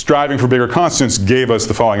striving for bigger constants gave us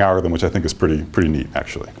the following algorithm, which I think is pretty neat,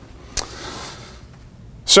 actually.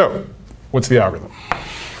 So, what's the algorithm?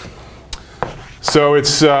 So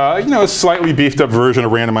it's a slightly beefed up version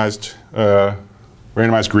of randomized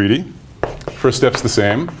greedy. First step's the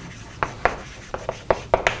same.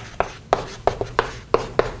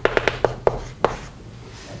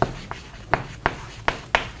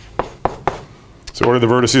 So order the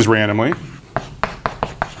vertices randomly.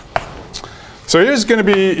 So here's going to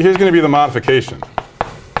be the modification.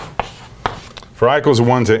 For I equals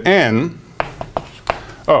 1 to n.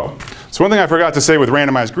 Oh. So one thing I forgot to say with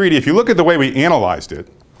randomized greedy, if you look at the way we analyzed it,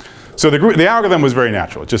 so the algorithm was very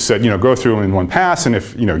natural. It just said, go through them in one pass, and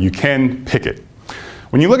if you can pick it.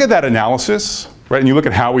 When you look at that analysis, right, and you look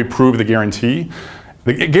at how we prove the guarantee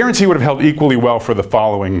would have held equally well for the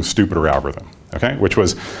following stupider algorithm, okay, which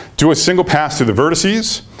was do a single pass through the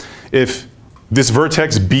vertices. If this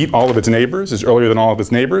vertex beat all of its neighbors, is earlier than all of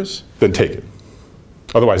its neighbors, then take it.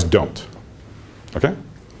 Otherwise, don't. Okay?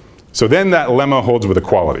 So then that lemma holds with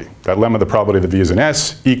equality. That lemma, the probability that V is an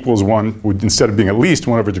S, equals 1, would, instead of being at least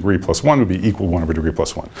 1 over degree plus 1, would be equal 1 over degree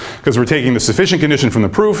plus 1. Because we're taking the sufficient condition from the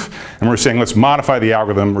proof, and we're saying let's modify the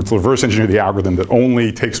algorithm, or let's reverse engineer the algorithm that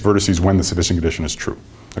only takes vertices when the sufficient condition is true.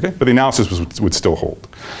 Okay? But the analysis would still hold.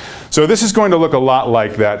 So this is going to look a lot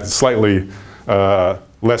like that slightly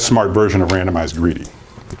less smart version of randomized greedy.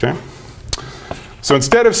 Okay? So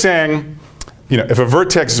instead of saying, if a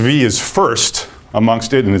vertex V is first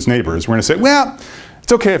amongst it and its neighbors, we're going to say, well,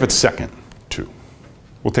 it's okay if it's second, too.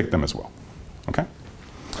 We'll take them as well. Okay?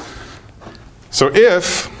 So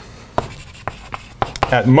if,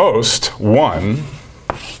 at most, 1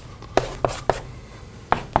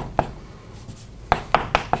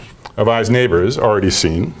 of I's neighbors, already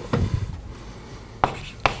seen,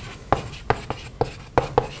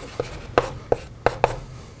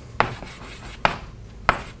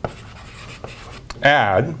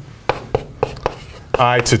 add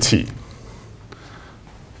I to t.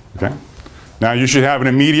 Okay? Now you should have an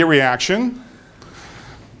immediate reaction,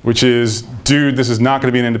 which is, dude, this is not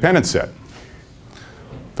going to be an independent set.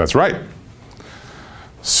 That's right.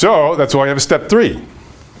 So that's why I have a step 3,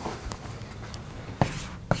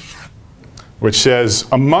 which says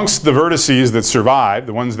amongst the vertices that survive,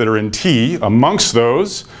 the ones that are in T, amongst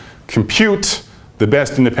those, compute the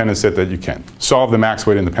best independent set that you can. Solve the max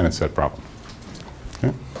weight independent set problem.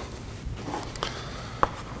 Okay?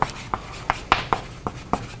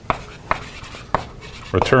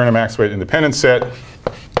 Return a max weight independent set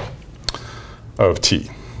of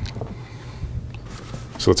T.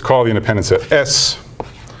 So let's call the independent set S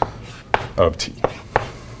of T.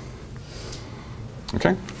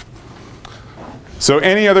 Okay? So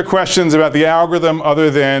any other questions about the algorithm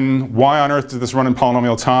other than why on earth does this run in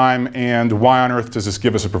polynomial time and why on earth does this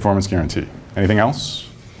give us a performance guarantee? Anything else?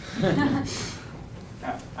 I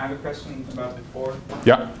have a question about the 4.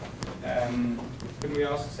 Yeah. Couldn't we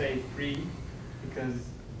also say 3? Because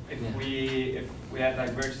if we had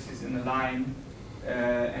like vertices in the line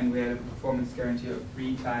and we had a performance guarantee of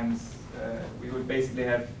 3 times, we would basically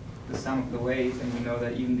have the sum of the weights, and we know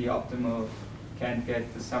that even the optimal can't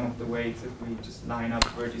get the sum of the weights if we just line up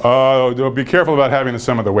vertices. Oh, be careful about having the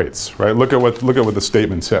sum of the weights, right? Look at what the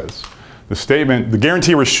statement says. The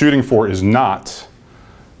guarantee we're shooting for is not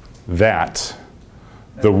that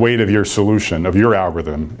the weight of your solution, of your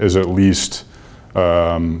algorithm, is at least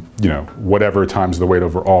whatever times the weight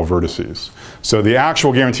over all vertices. So the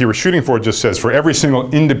actual guarantee we're shooting for just says for every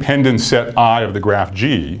single independent set I of the graph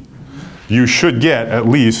G, you should get at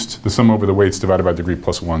least the sum over the weights divided by degree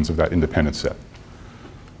plus 1s of that independent set.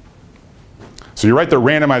 So you're right that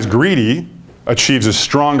randomized greedy achieves a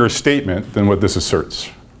stronger statement than what this asserts.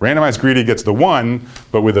 Randomized greedy gets the 1,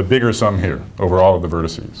 but with a bigger sum here over all of the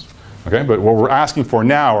vertices. Okay? But what we're asking for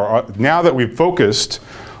now, now that we've focused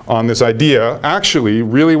on this idea, actually,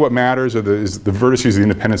 really what matters is the vertices of the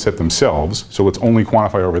independent set themselves. So let's only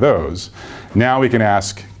quantify over those. Now we can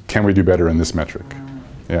ask, can we do better in this metric?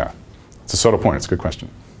 Yeah. It's a subtle point. It's a good question.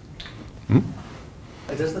 Hmm?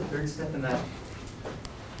 Does the third step in that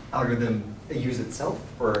algorithm use itself,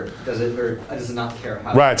 or does it not care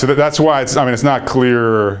how? Right, so that's why it's, I mean, it's not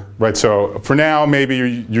clear, right? So for now,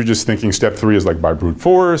 maybe you're just thinking step 3 is like by brute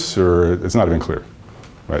force, or it's not even clear,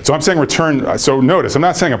 right? So I'm saying return, so notice, I'm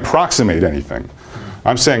not saying approximate anything.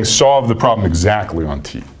 I'm saying solve the problem exactly on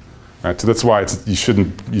T, right? So that's why you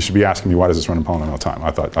should be asking me, why does this run in polynomial time?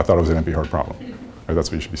 I thought it was an NP hard problem, right?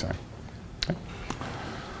 That's what you should be saying. Okay.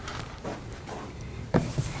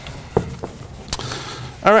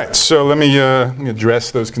 All right, so let me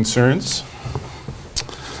address those concerns.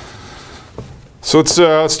 So let's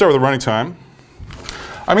start with the running time.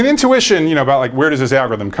 I mean, intuition, about like where does this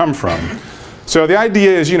algorithm come from? So the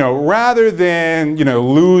idea is, rather than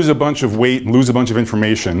lose a bunch of weight and lose a bunch of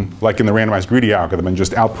information, like in the randomized greedy algorithm, and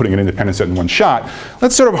just outputting an independent set in one shot,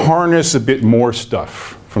 let's sort of harness a bit more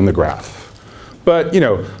stuff from the graph. But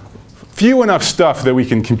few enough stuff that we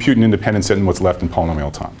can compute an independent set in what's left in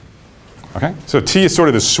polynomial time. Okay? So T is sort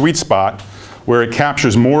of the sweet spot where it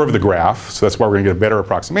captures more of the graph, so that's why we're going to get a better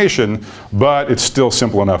approximation, but it's still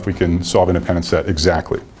simple enough we can solve an independent set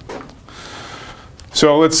exactly.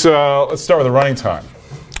 So let's start with the running time.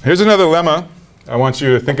 Here's another lemma I want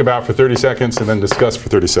you to think about for 30 seconds and then discuss for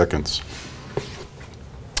 30 seconds.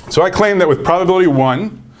 So I claim that with probability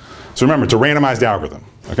 1, so remember, it's a randomized algorithm.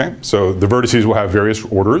 Okay? So the vertices will have various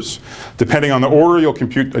orders. Depending on the order, you'll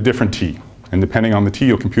compute a different T. And depending on the T,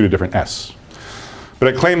 you'll compute a different S.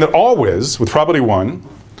 But I claim that always, with probability 1,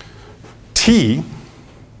 T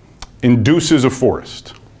induces a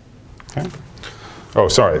forest. Okay? Oh,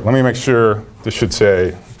 sorry. Let me make sure this should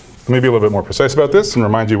say, let me be a little bit more precise about this and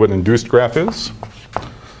remind you what an induced graph is.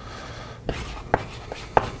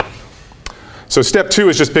 So step 2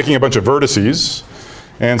 is just picking a bunch of vertices.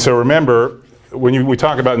 And so remember, when we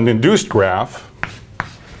talk about an induced graph,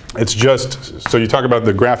 it's just, so you talk about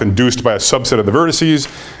the graph induced by a subset of the vertices.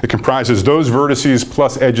 It comprises those vertices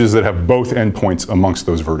plus edges that have both endpoints amongst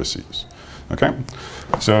those vertices. Okay?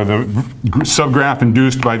 So the subgraph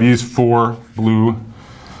induced by these 4 blue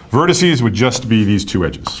vertices would just be these 2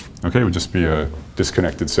 edges. Okay? It would just be a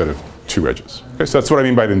disconnected set of 2 edges. Okay? So that's what I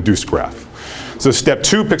mean by the induced graph. So step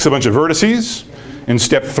 2 picks a bunch of vertices. In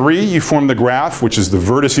step 3, you form the graph, which is the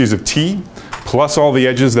vertices of T, plus all the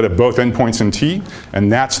edges that have both endpoints in T,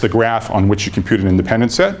 and that's the graph on which you compute an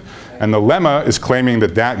independent set. And the lemma is claiming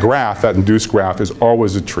that that graph, that induced graph, is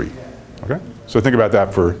always a tree. Okay? So think about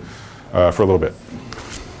that for a little bit.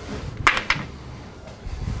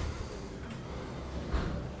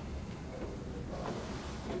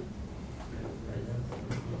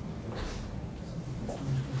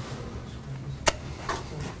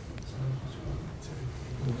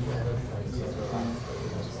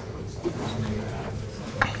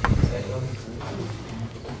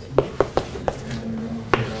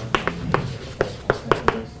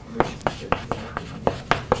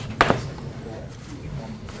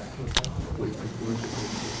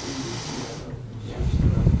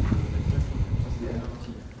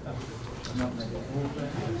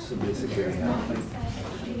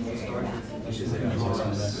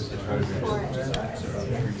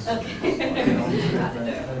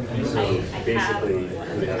 Basically,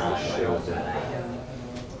 we have to show that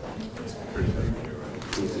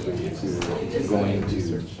you're going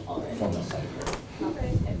to form a cycle,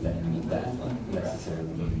 and then that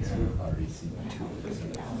necessarily means you've already seen 2.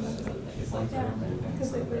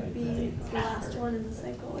 Because it would be the last one in the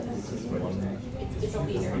cycle. It's a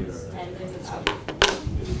leader, and there's a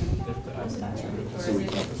So we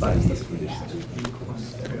can't bias these conditions with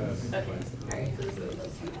equals.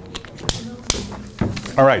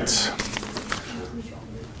 All right.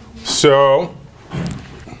 So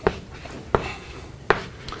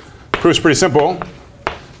proof's pretty simple.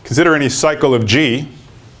 Consider any cycle of G.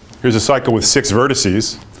 Here's a cycle with 6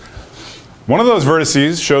 vertices. One of those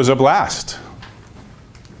vertices shows up last.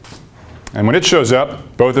 And when it shows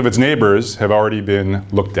up, both of its neighbors have already been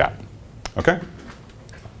looked at. Okay?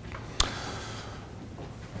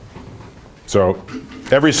 So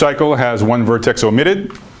every cycle has one vertex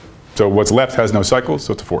omitted. So what's left has no cycle,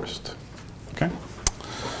 so it's a forest. Okay?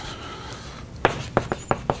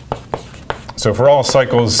 So for all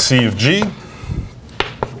cycles C of G,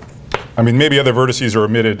 I mean, maybe other vertices are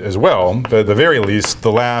omitted as well, but at the very least,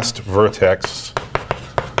 the last vertex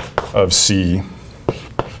of C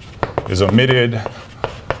is omitted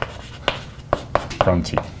from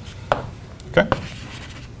T. Okay?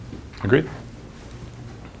 Agreed?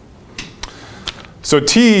 So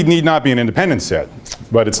T need not be an independent set,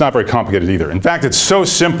 but it's not very complicated either. In fact, it's so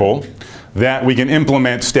simple that we can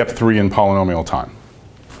implement step 3 in polynomial time.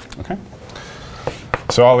 Okay?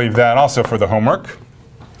 So I'll leave that also for the homework.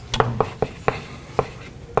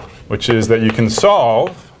 which is that you can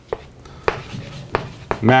solve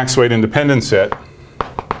max weight independent set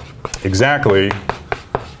exactly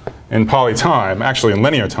in poly time, actually in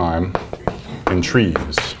linear time, in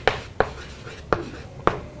trees.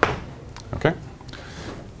 Okay?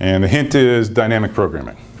 And the hint is dynamic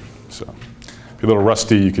programming. So if you're a little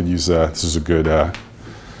rusty, you could use, this is a good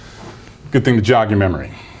thing to jog your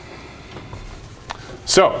memory.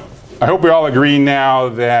 So I hope we all agree now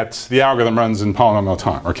that the algorithm runs in polynomial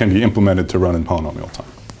time, or can be implemented to run in polynomial time.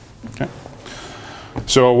 Okay?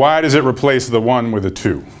 So why does it replace the 1 with a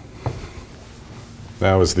 2?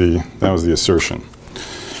 That was the assertion.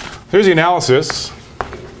 Here's the analysis,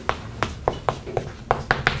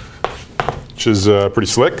 which is pretty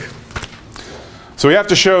slick. So we have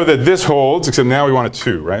to show that this holds, except now we want a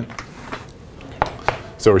 2, right?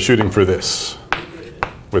 So we're shooting for this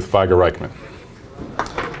with Feiger-Reichmann.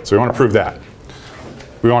 So we want to prove that.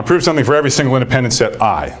 We want to prove something for every single independent set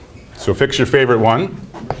I. So fix your favorite one.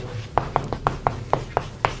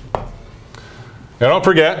 Now don't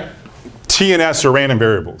forget, T and S are random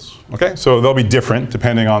variables. Okay? So they'll be different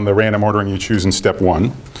depending on the random ordering you choose in step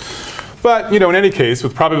 1. But in any case,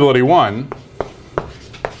 with probability 1,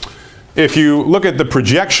 if you look at the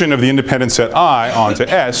projection of the independent set I onto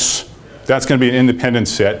S, that's going to be an independent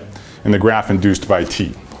set in the graph induced by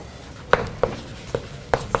T.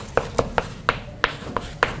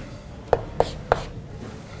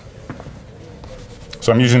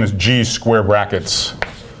 So I'm using this G square brackets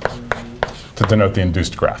to denote the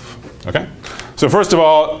induced graph. Okay? So first of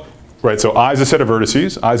all, right, so I is a set of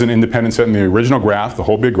vertices. I is an independent set in the original graph, the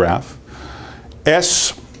whole big graph.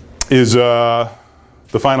 S is the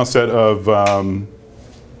final set of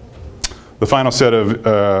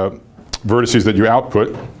vertices that you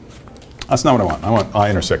output. That's not what I want. I want I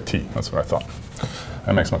intersect T. That's what I thought.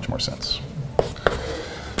 That makes much more sense.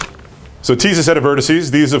 So T is a set of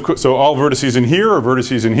vertices. So all vertices in here are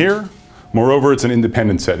vertices in here. Moreover, it's an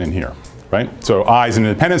independent set in here, right? So I is an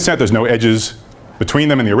independent set. There's no edges between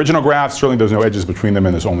them in the original graph. Certainly there's no edges between them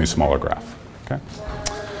in this only smaller graph. Okay?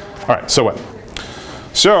 All right, so what?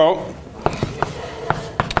 So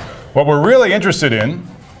what we're really interested in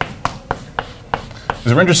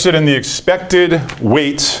is we're interested in the expected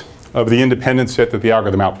weight of the independent set that the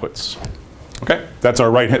algorithm outputs. Okay? That's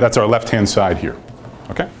our left-hand side here.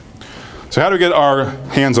 Okay? So how do we get our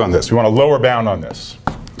hands on this? We want a lower bound on this.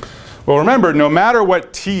 Well, remember, no matter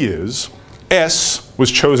what T is, S was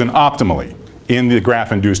chosen optimally in the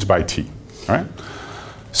graph induced by T. All right?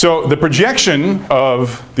 So the projection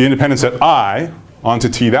of the independent set I onto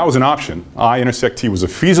T, that was an option. I intersect T was a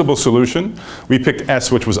feasible solution. We picked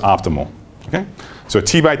S, which was optimal. Okay? So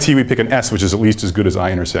T by T, we pick an S, which is at least as good as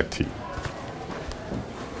I intersect T.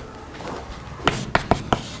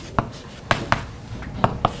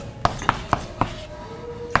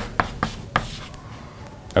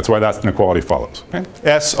 That's why that inequality follows. Okay?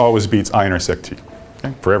 S always beats I intersect T,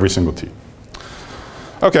 okay? For every single T.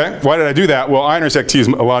 Okay, why did I do that? Well, I intersect T is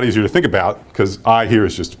a lot easier to think about because I here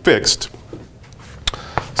is just fixed.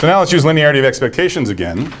 So now let's use linearity of expectations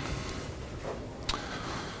again.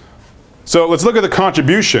 So let's look at the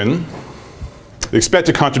contribution, the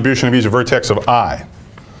expected contribution of each vertex of I.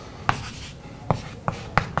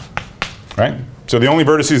 Right? So the only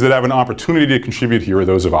vertices that have an opportunity to contribute here are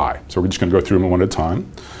those of I. So we're just going to go through them one at a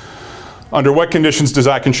time. Under what conditions does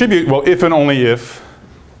I contribute? Well, if and only if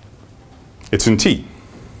it's in T.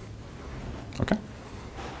 Okay?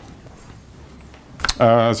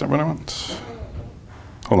 Is that what I want?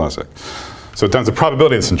 Hold on a sec. So times the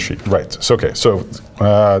probability it's in T. Right. So, okay. So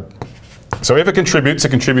if it contributes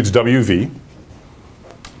WV.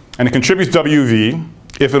 And it contributes WV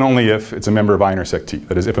if and only if it's a member of I intersect T.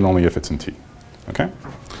 That is, if and only if it's in T. Okay?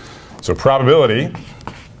 So probability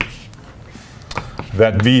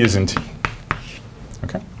that V is in T.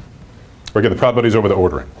 Okay? Or again, the probability is over the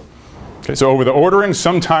ordering. Okay, so over the ordering,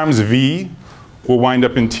 sometimes V will wind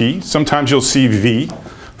up in T. Sometimes you'll see V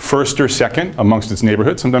first or second amongst its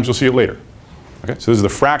neighborhood. Sometimes you'll see it later. Okay? So this is the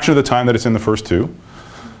fraction of the time that it's in the first two.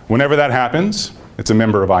 Whenever that happens, it's a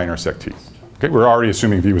member of I intersect T. Okay? We're already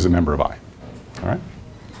assuming V was a member of I. All right?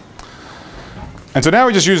 And so now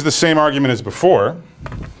we just use the same argument as before.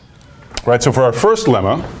 Right? So for our first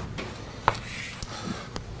lemma,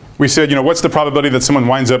 we said, what's the probability that someone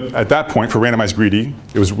winds up at that point for randomized greedy?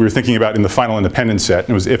 We were thinking about in the final independent set. And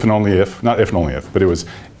it was if and only if, not if and only if, but it was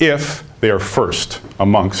if they are first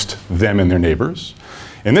amongst them and their neighbors.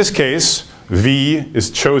 In this case, V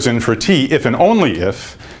is chosen for T if and only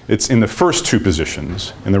if it's in the first two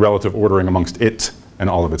positions in the relative ordering amongst it and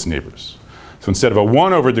all of its neighbors. So instead of a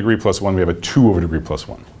 1 over degree plus 1, we have a 2 over degree plus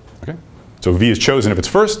 1. Okay? So V is chosen if it's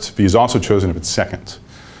first. V is also chosen if it's second.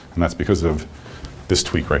 And that's because of this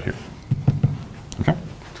tweak right here. Okay?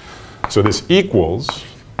 So this equals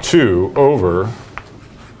 2 over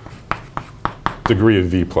degree of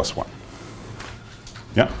v plus 1.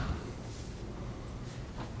 Yeah?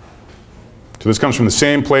 So this comes from the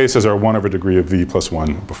same place as our 1 over degree of v plus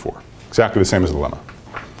 1 before. Exactly the same as the lemma.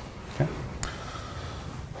 Okay?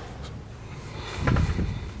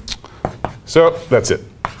 So that's it.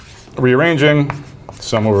 Rearranging,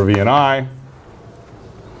 sum over v and I,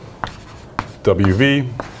 wv,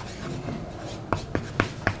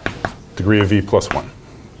 degree of v plus 1.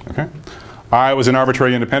 Okay? I was an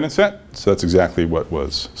arbitrary independent set, so that's exactly what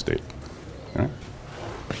was stated. All right?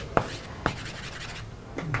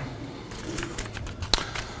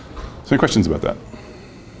 So any questions about that?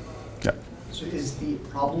 Yeah. So is the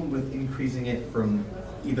problem with increasing it from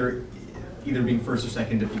either being first or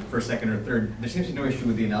second to first, second, or third, there seems to be no issue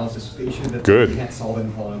with the analysis. The issue that Good. you can't solve it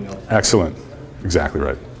in polynomial. Excellent. Exactly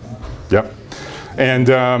right. Yep. And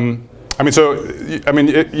I mean, so if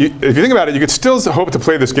you think about it, you could still hope to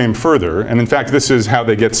play this game further. And in fact, this is how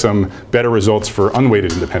they get some better results for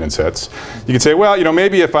unweighted independent sets. You could say, well,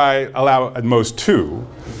 maybe if I allow at most 2,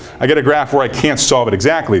 I get a graph where I can't solve it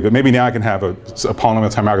exactly, but maybe now I can have a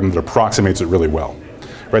polynomial time algorithm that approximates it really well.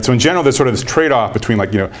 Right? So in general, there's sort of this trade-off between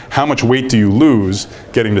how much weight do you lose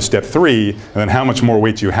getting to step 3, and then how much more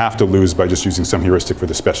weight do you have to lose by just using some heuristic for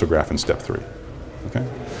the special graph in step 3. Okay?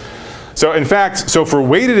 So in fact, for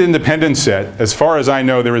weighted independent set, as far as I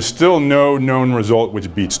know, there is still no known result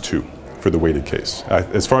which beats 2 for the weighted case.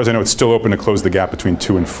 As far as I know, it's still open to close the gap between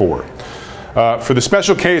 2 and 4. For the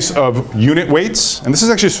special case of unit weights, and this is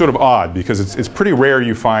actually sort of odd because it's pretty rare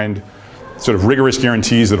you find sort of rigorous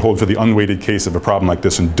guarantees that hold for the unweighted case of a problem like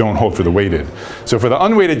this and don't hold for the weighted. So for the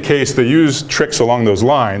unweighted case, they use tricks along those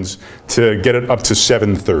lines to get it up to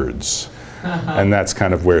 7/3. And that's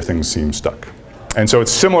kind of where things seem stuck. And so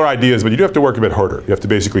it's similar ideas, but you do have to work a bit harder. You have to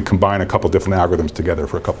basically combine a couple different algorithms together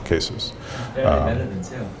for a couple cases. Better than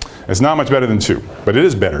 2. It's not much better than 2, but it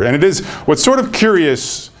is better. And it is, what's sort of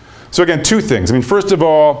curious, so again, 2 things. I mean, first of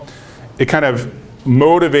all, it kind of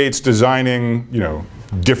motivates designing,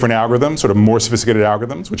 different algorithms, sort of more sophisticated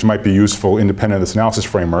algorithms, which might be useful independent of this analysis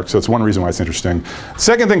framework. So that's one reason why it's interesting.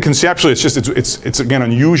 Second thing, conceptually, it's again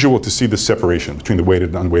unusual to see this separation between the weighted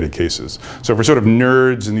and unweighted cases. So for sort of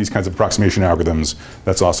nerds in these kinds of approximation algorithms,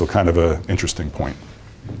 that's also kind of an interesting point.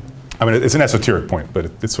 I mean, it's an esoteric point,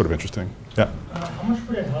 but it's sort of interesting. Yeah. How much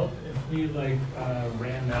would it help if we ran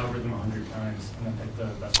the algorithm 100 times and then picked the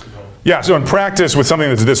best result? Yeah, so in practice, with something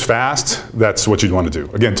that's this fast, that's what you'd want to do.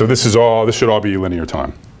 Again, so this should all be linear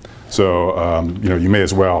time. So you may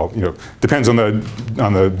as well, depends on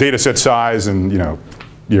the data set size and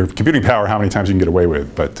your computing power, how many times you can get away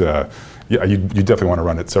with. But yeah, you definitely want to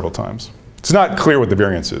run it several times. It's not clear what the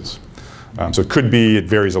variance is. So it could be it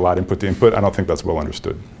varies a lot input to input. I don't think that's well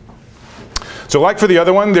understood. So like for the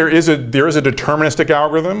other one, there is a deterministic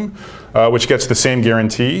algorithm which gets the same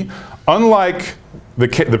guarantee. Unlike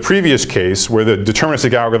the previous case where the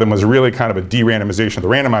deterministic algorithm was really kind of a de-randomization of the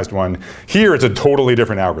randomized one, here it's a totally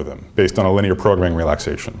different algorithm based on a linear programming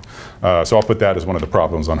relaxation. So I'll put that as one of the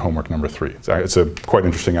problems on homework number 3. It's a quite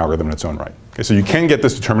interesting algorithm in its own right. Okay, so you can get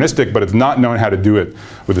this deterministic, but it's not known how to do it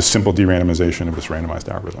with a simple de-randomization of this randomized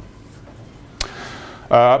algorithm.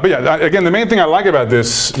 But yeah, again, the main thing I like about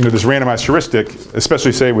this, this randomized heuristic,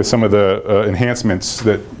 especially say with some of the enhancements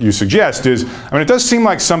that you suggest is, I mean, it does seem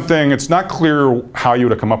like something, it's not clear how you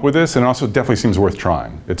would have come up with this, and it also definitely seems worth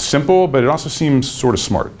trying. It's simple, but it also seems sort of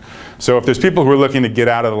smart. So if there's people who are looking to get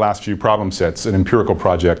out of the last few problem sets, an empirical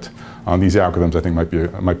project on these algorithms, I think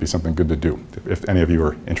might be something good to do, if any of you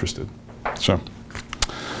are interested. So,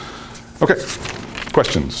 okay,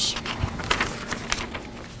 questions?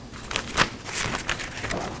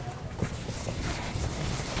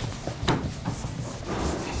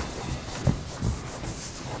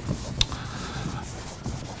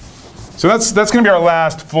 So that's going to be our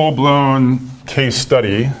last full-blown case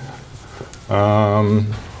study on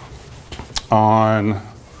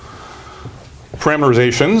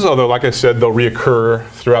parameterizations, although like I said, they'll reoccur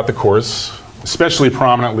throughout the course, especially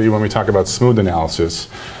prominently when we talk about smooth analysis.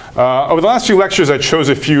 Over the last few lectures, I chose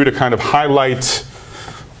a few to kind of highlight,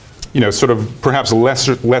 sort of perhaps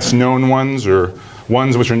less known ones or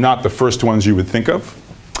ones which are not the first ones you would think of.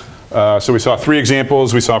 So we saw 3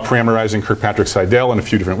 examples. We saw parameterizing Kirkpatrick-Seidel in a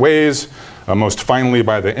few different ways, most finally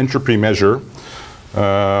by the entropy measure.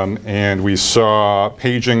 And we saw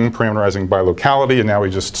paging parameterizing by locality, and now we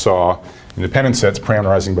just saw independent sets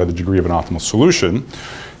parameterizing by the degree of an optimal solution.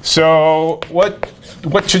 So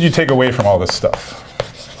what should you take away from all this stuff?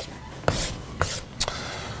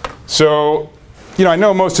 So, I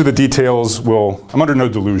know most of the details will, I'm under no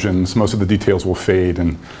delusions, most of the details will fade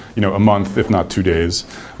in, a month, if not 2 days.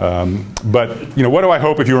 But, what do I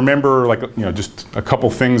hope if you remember, just a couple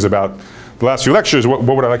things about the last few lectures, what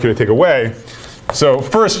would I like you to take away? So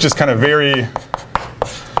first, just kind of very,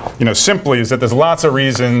 simply is that there's lots of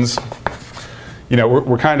reasons.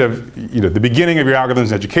 We're kind of, the beginning of your algorithms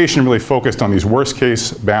in education really focused on these worst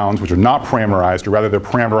case bounds, which are not parameterized, or rather they're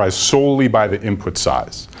parameterized solely by the input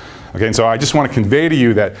size. Okay, and so I just want to convey to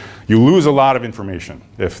you that you lose a lot of information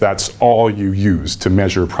if that's all you use to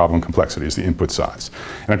measure problem complexity is the input size.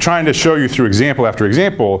 And I'm trying to show you through example after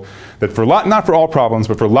example that for not for all problems,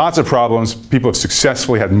 but for lots of problems, people have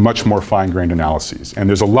successfully had much more fine-grained analyses. And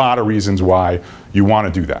there's a lot of reasons why you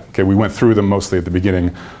want to do that. Okay, we went through them mostly at the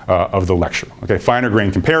beginning of the lecture. Okay, finer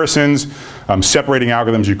grained comparisons, separating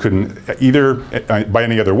algorithms you couldn't either by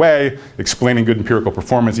any other way, explaining good empirical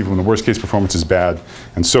performance even when the worst case performance is bad,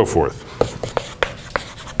 and so forth.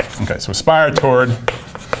 Okay, so aspire toward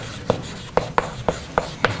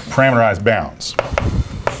parameterized bounds.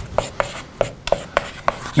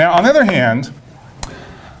 Now, on the other hand,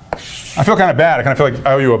 I feel kind of bad. I kind of feel like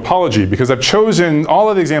I owe you an apology because I've chosen, all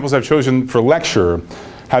of the examples I've chosen for lecture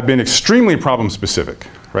have been extremely problem specific,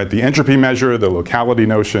 right? The entropy measure, the locality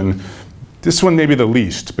notion, this one may be the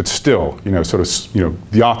least, but still, the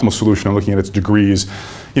optimal solution, I'm looking at its degrees.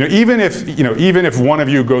 Even if one of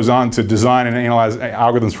you goes on to design and analyze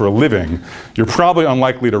algorithms for a living, you're probably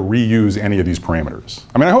unlikely to reuse any of these parameters.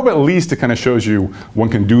 I mean, I hope at least it kind of shows you one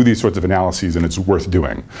can do these sorts of analyses and it's worth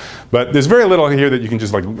doing. But there's very little here that you can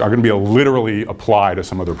just are going to be literally apply to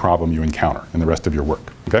some other problem you encounter in the rest of your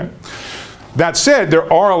work, okay? That said,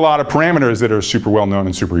 there are a lot of parameters that are super well known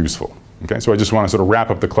and super useful. Okay, so I just want to sort of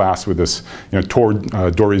wrap up the class with this tour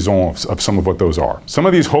d'horizon of some of what those are. Some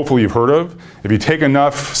of these hopefully you've heard of. If you take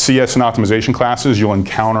enough CS and optimization classes, you'll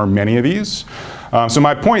encounter many of these. So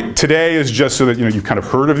my point today is just so that you've kind of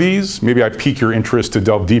heard of these. Maybe I pique your interest to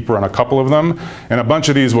delve deeper on a couple of them. And a bunch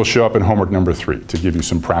of these will show up in homework number 3 to give you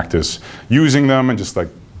some practice using them and just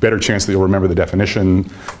better chance that you'll remember the definition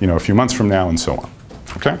a few months from now and so on.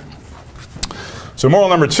 Okay? So moral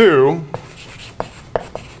number 2.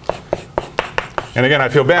 And again, I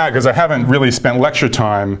feel bad because I haven't really spent lecture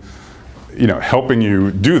time, helping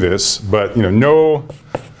you do this. But no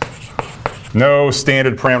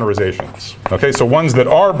standard parameterizations. Okay, so ones that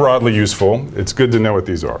are broadly useful, it's good to know what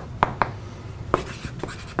these are.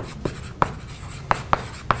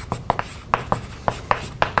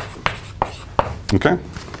 Okay.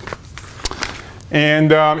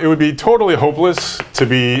 And it would be totally hopeless to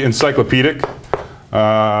be encyclopedic.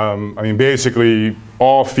 I mean, basically,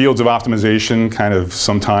 all fields of optimization kind of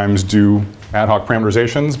sometimes do ad hoc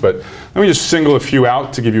parameterizations, but let me just single a few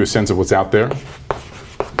out to give you a sense of what's out there.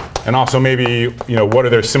 And also maybe, what are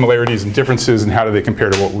their similarities and differences and how do they compare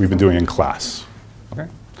to what we've been doing in class. Okay?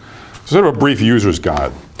 So sort of a brief user's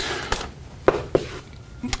guide.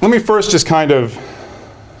 Let me first just kind of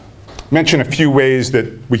mention a few ways that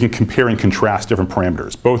we can compare and contrast different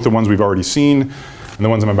parameters, both the ones we've already seen and the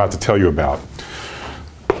ones I'm about to tell you about.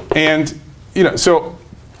 And so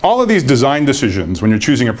all of these design decisions, when you're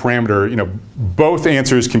choosing a parameter, both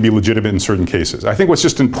answers can be legitimate in certain cases. I think what's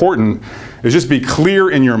just important is just be clear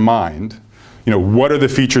in your mind, what are the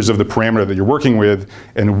features of the parameter that you're working with,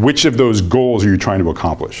 and which of those goals are you trying to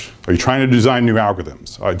accomplish? Are you trying to design new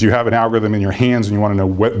algorithms? Do you have an algorithm in your hands and you want to know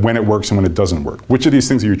when it works and when it doesn't work? Which of these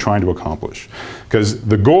things are you trying to accomplish? Because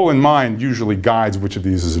the goal in mind usually guides which of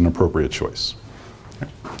these is an appropriate choice.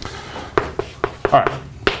 Okay. All right.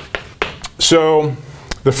 So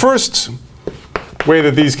the first way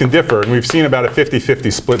that these can differ, and we've seen about a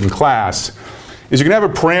 50-50 split in class, is you can have a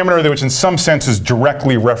parameter which in some sense is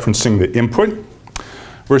directly referencing the input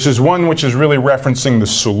versus one which is really referencing the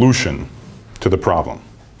solution to the problem.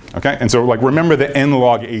 Okay? And so remember the n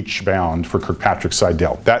log h bound for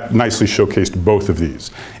Kirkpatrick-Seidel. That nicely showcased both of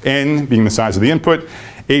these. N being the size of the input,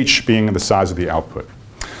 h being the size of the output.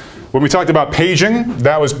 When we talked about paging,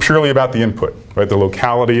 that was purely about the input, right? The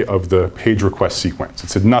locality of the page request sequence. It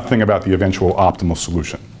said nothing about the eventual optimal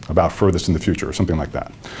solution, about furthest in the future or something like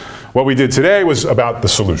that. What we did today was about the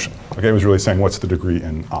solution. Okay, it was really saying what's the degree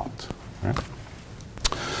in opt. Right?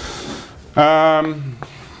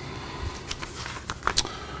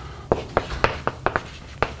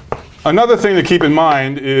 Another thing to keep in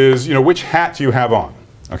mind is which hat do you have on?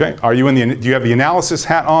 Okay, do you have the analysis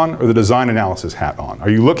hat on or the design analysis hat on? Are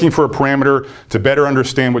you looking for a parameter to better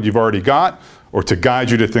understand what you've already got or to guide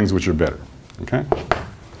you to things which are better? Okay.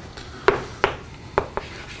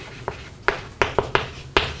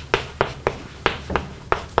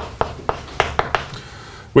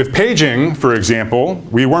 With paging, for example,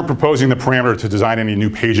 we weren't proposing the parameter to design any new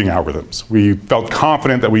paging algorithms. We felt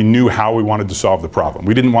confident that we knew how we wanted to solve the problem.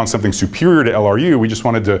 We didn't want something superior to LRU, we just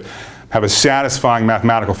wanted to have a satisfying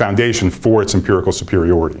mathematical foundation for its empirical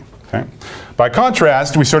superiority. Okay? By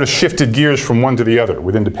contrast, we sort of shifted gears from one to the other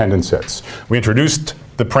with independent sets. We introduced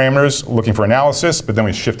the parameters looking for analysis, but then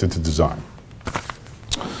we shifted to design.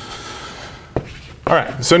 All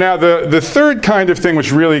right, so now the third kind of thing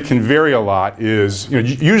which really can vary a lot is,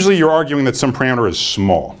 usually you're arguing that some parameter is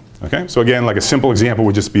small. Okay, so again, like a simple example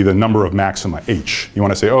would just be the number of maxima, h. You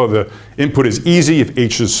want to say, oh, the input is easy if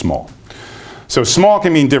h is small. So small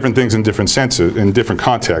can mean different things in different senses, in different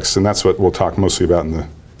contexts, and that's what we'll talk mostly about in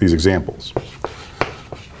these examples.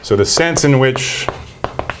 So the sense in which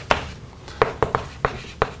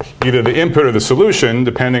either the input or the solution,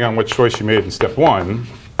 depending on what choice you made in step 1,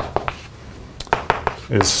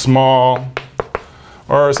 is small,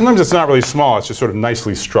 or sometimes it's not really small, it's just sort of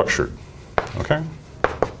nicely structured. Okay?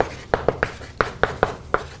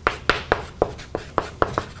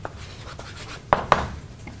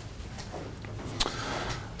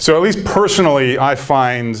 So at least personally, I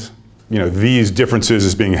find these differences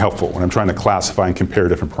as being helpful when I'm trying to classify and compare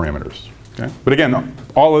different parameters. Okay? But again,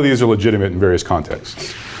 all of these are legitimate in various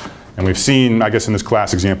contexts. And we've seen, I guess, in this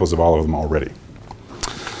class examples of all of them already.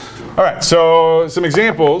 All right, so some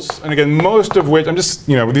examples, and again, most of which,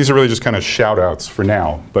 these are really just kind of shout outs for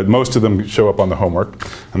now, but most of them show up on the homework,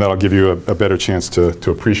 and that'll give you a better chance to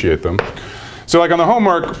appreciate them. So like on the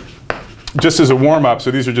homework, just as a warm up,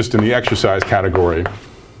 so these are just in the exercise category.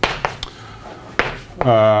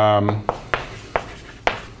 I'm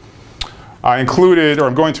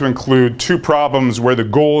going to include 2 problems where the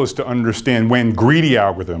goal is to understand when greedy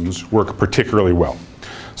algorithms work particularly well.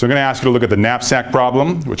 So I'm going to ask you to look at the knapsack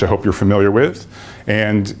problem, which I hope you're familiar with.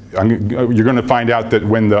 And you're going to find out that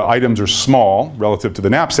when the items are small relative to the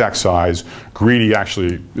knapsack size, greedy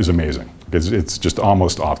actually is amazing. It's just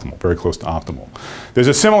almost optimal, very close to optimal. There's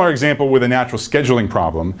a similar example with a natural scheduling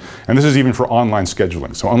problem, and this is even for online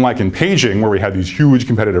scheduling. So unlike in paging, where we had these huge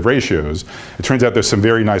competitive ratios, it turns out there's some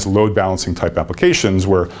very nice load balancing type applications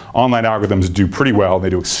where online algorithms do pretty well, they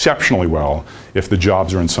do exceptionally well if the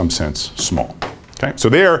jobs are in some sense small. Okay? So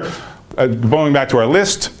there, going back to our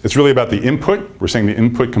list, it's really about the input. We're saying the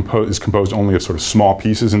input is composed only of sort of small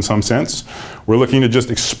pieces in some sense. We're looking to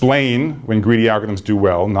just explain when greedy algorithms do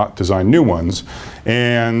well, not design new ones.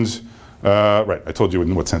 And right, I told you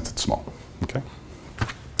in what sense it's small. Okay?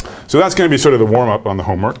 So that's going to be sort of the warm-up on the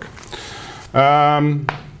homework.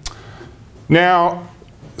 Now,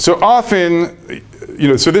 so often,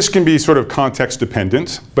 so this can be sort of context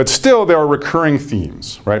dependent, but still there are recurring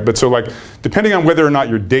themes, right? But so like, depending on whether or not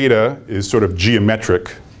your data is sort of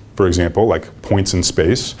geometric, for example, like points in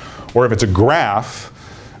space, or if it's a graph,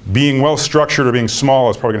 being well structured or being small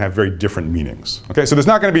is probably going to have very different meanings. Okay, so there's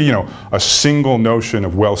not going to be a single notion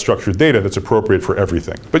of well structured data that's appropriate for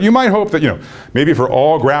everything. But you might hope that maybe for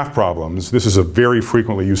all graph problems this is a very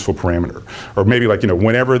frequently useful parameter, or maybe like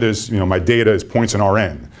whenever there's my data is points in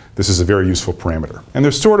Rn, this is a very useful parameter. And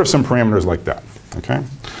there's sort of some parameters like that. Okay,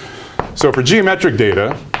 so for geometric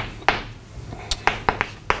data,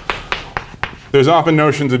 there's often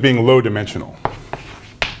notions of being low dimensional.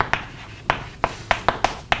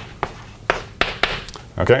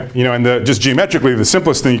 Okay, and just geometrically, the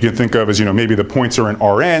simplest thing you can think of is, maybe the points are in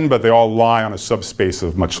Rn, but they all lie on a subspace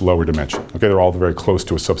of much lower dimension. Okay, they're all very close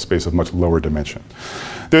to a subspace of much lower dimension.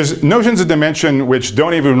 There's notions of dimension which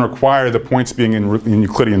don't even require the points being in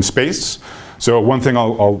Euclidean space. So one thing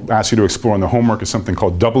I'll ask you to explore in the homework is something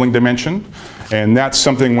called doubling dimension. And that's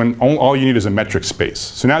something when all you need is a metric space.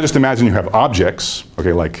 So now just imagine you have objects,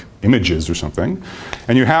 okay, like images or something,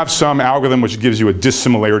 and you have some algorithm which gives you a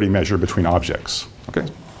dissimilarity measure between objects. Okay?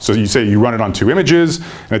 So you say you run it on 2 images,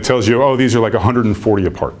 and it tells you, oh, these are like 140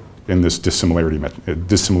 apart in this dissimilarity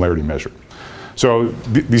measure. So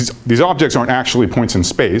these objects aren't actually points in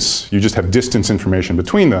space. You just have distance information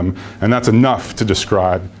between them, and that's enough to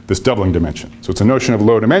describe this doubling dimension. So it's a notion of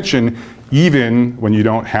low dimension, even when you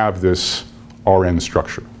don't have this Rn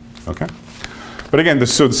structure. Okay? But again, in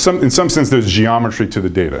some sense, there's geometry to the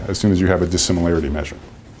data as soon as you have a dissimilarity measure.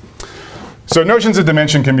 So notions of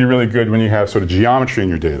dimension can be really good when you have sort of geometry in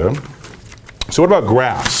your data. So what about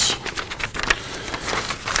graphs?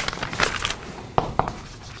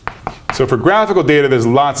 So for graphical data, there's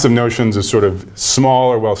lots of notions of sort of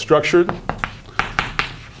small or well-structured.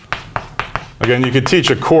 Again, you could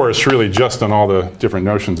teach a course really just on all the different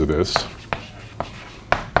notions of this.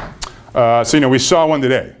 So we saw one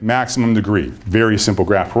today, maximum degree, very simple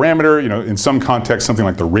graph parameter. In some context, something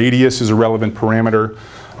like the radius is a relevant parameter.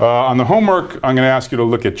 On the homework, I'm going to ask you to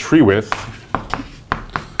look at tree width.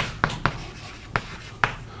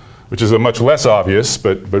 which is a much less obvious,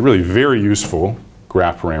 but really very useful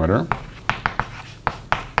graph parameter.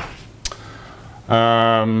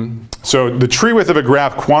 So the tree width of a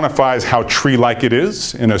graph quantifies how tree-like it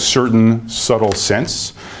is in a certain subtle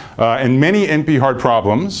sense. And many NP-hard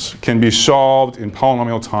problems can be solved in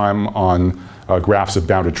polynomial time on graphs of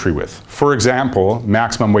bounded tree width. For example,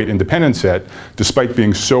 maximum weight independent set, despite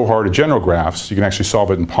being so hard at general graphs, you can actually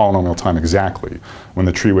solve it in polynomial time exactly when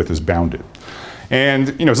the tree width is bounded. And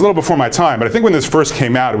it's a little before my time, but I think when this first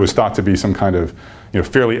came out, it was thought to be some kind of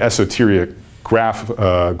fairly esoteric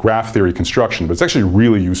graph theory construction, but it's actually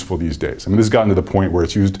really useful these days. I mean, this has gotten to the point where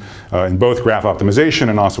it's used in both graph optimization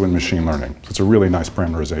and also in machine learning. So it's a really nice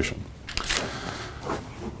parameterization.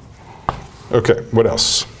 Okay, what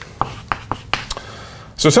else?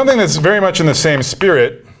 So something that's very much in the same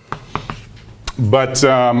spirit, but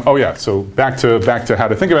oh yeah, so back to how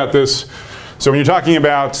to think about this. So when you're talking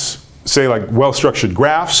about, say, like well-structured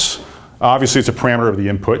graphs, obviously it's a parameter of the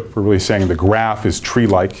input. We're really saying the graph is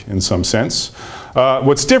tree-like in some sense.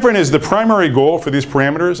 What's different is the primary goal for these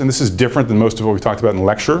parameters, and this is different than most of what we talked about in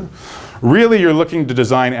lecture. Really, you're looking to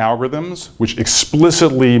design algorithms which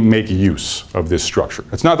explicitly make use of this structure.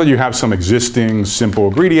 It's not that you have some existing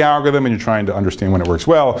simple greedy algorithm and you're trying to understand when it works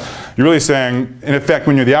well. You're really saying, in effect,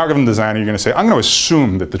 when you're the algorithm designer, you're going to say, I'm going to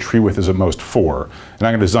assume that the tree width is at most 4, and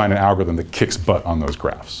I'm going to design an algorithm that kicks butt on those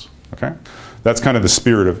graphs. Okay? That's kind of the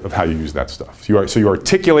spirit of how you use that stuff. So you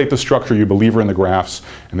articulate the structure you believe are in the graphs,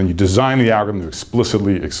 and then you design the algorithm to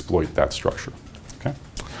explicitly exploit that structure. Okay?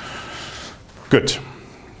 Good.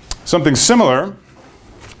 Something similar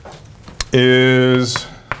is,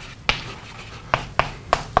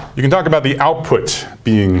 you can talk about the output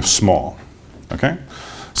being small. Okay?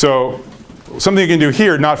 So something you can do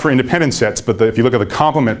here, not for independent sets, but if you look at the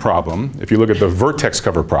complement problem, if you look at the vertex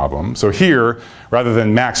cover problem, so here, rather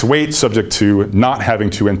than max weight subject to not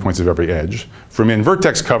having 2 endpoints of every edge, from in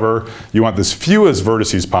vertex cover, you want as few as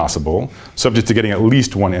vertices possible, subject to getting at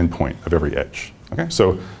least 1 endpoint of every edge. Okay?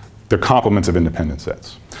 So they're complements of independent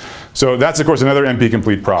sets. So that's, of course, another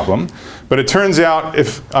NP-complete problem. But it turns out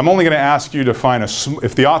if I'm only going to ask you to find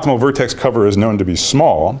if the optimal vertex cover is known to be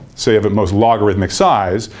small, say of at most logarithmic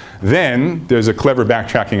size, then there's a clever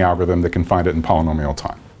backtracking algorithm that can find it in polynomial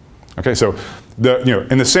time. Okay, so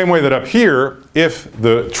in the same way that up here, if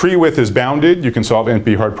the tree width is bounded, you can solve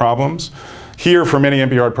NP-hard problems. Here, for many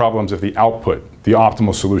NP-hard problems, if the output, the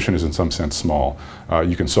optimal solution is in some sense small,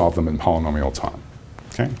 you can solve them in polynomial time.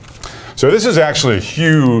 Okay? So this is actually a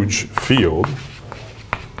huge field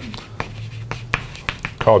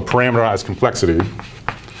called parameterized complexity.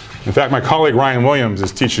 In fact, my colleague Ryan Williams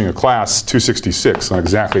is teaching a class 266 on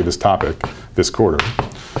exactly this topic this quarter.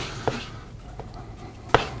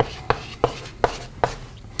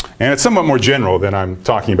 And it's somewhat more general than I'm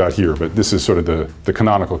talking about here, but this is sort of the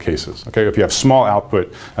canonical cases. Okay? If you have small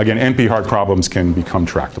output, again, NP-hard problems can become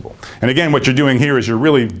tractable. And again, what you're doing here is you're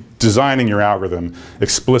really designing your algorithm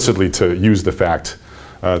explicitly to use the fact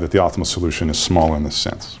that the optimal solution is small in this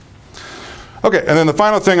sense. Okay, and then the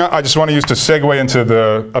final thing I just want to use to segue into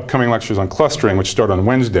the upcoming lectures on clustering, which start on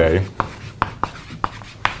Wednesday.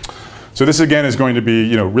 So this again is going to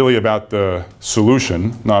be really about the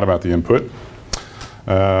solution, not about the input.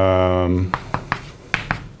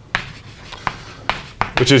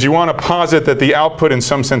 Which is you want to posit that the output in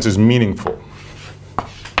some sense is meaningful.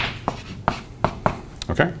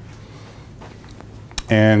 Okay?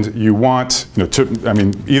 And you want,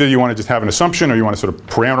 either you want to just have an assumption or you want to sort of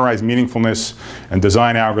parameterize meaningfulness and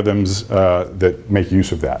design algorithms that make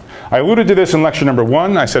use of that. I alluded to this in lecture number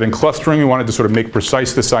 1. I said in clustering we wanted to sort of make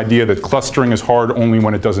precise this idea that clustering is hard only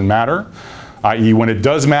when it doesn't matter. I.e., when it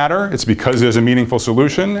does matter, it's because there's a meaningful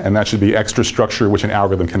solution, and that should be extra structure which an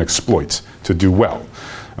algorithm can exploit to do well.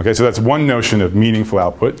 Okay, so that's one notion of meaningful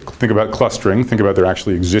output. Think about clustering. Think about there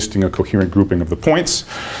actually existing a coherent grouping of the points.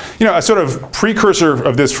 A sort of precursor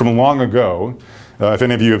of this from long ago, if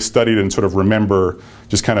any of you have studied and sort of remember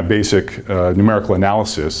just kind of basic numerical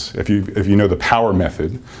analysis, if you know the power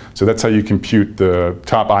method, so that's how you compute the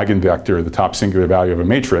top eigenvector, the top singular value of a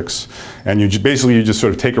matrix, and you just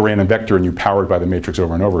sort of take a random vector and you power it by the matrix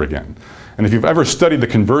over and over again. And if you've ever studied the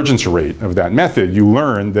convergence rate of that method, you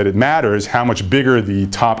learn that it matters how much bigger the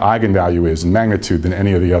top eigenvalue is in magnitude than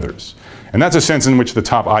any of the others. And that's a sense in which the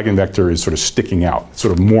top eigenvector is sort of sticking out. It's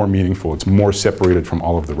sort of more meaningful. It's more separated from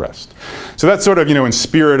all of the rest. So that's sort of, in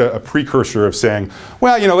spirit, a precursor of saying,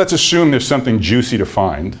 well, let's assume there's something juicy to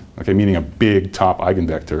find, okay, meaning a big top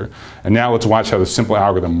eigenvector. And now let's watch how the simple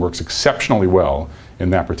algorithm works exceptionally well in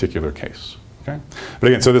that particular case. Okay? But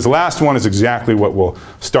again, so this last one is exactly what we'll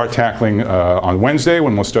start tackling on Wednesday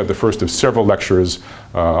when we'll start the first of several lectures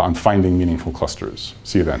on finding meaningful clusters.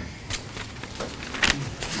 See you then.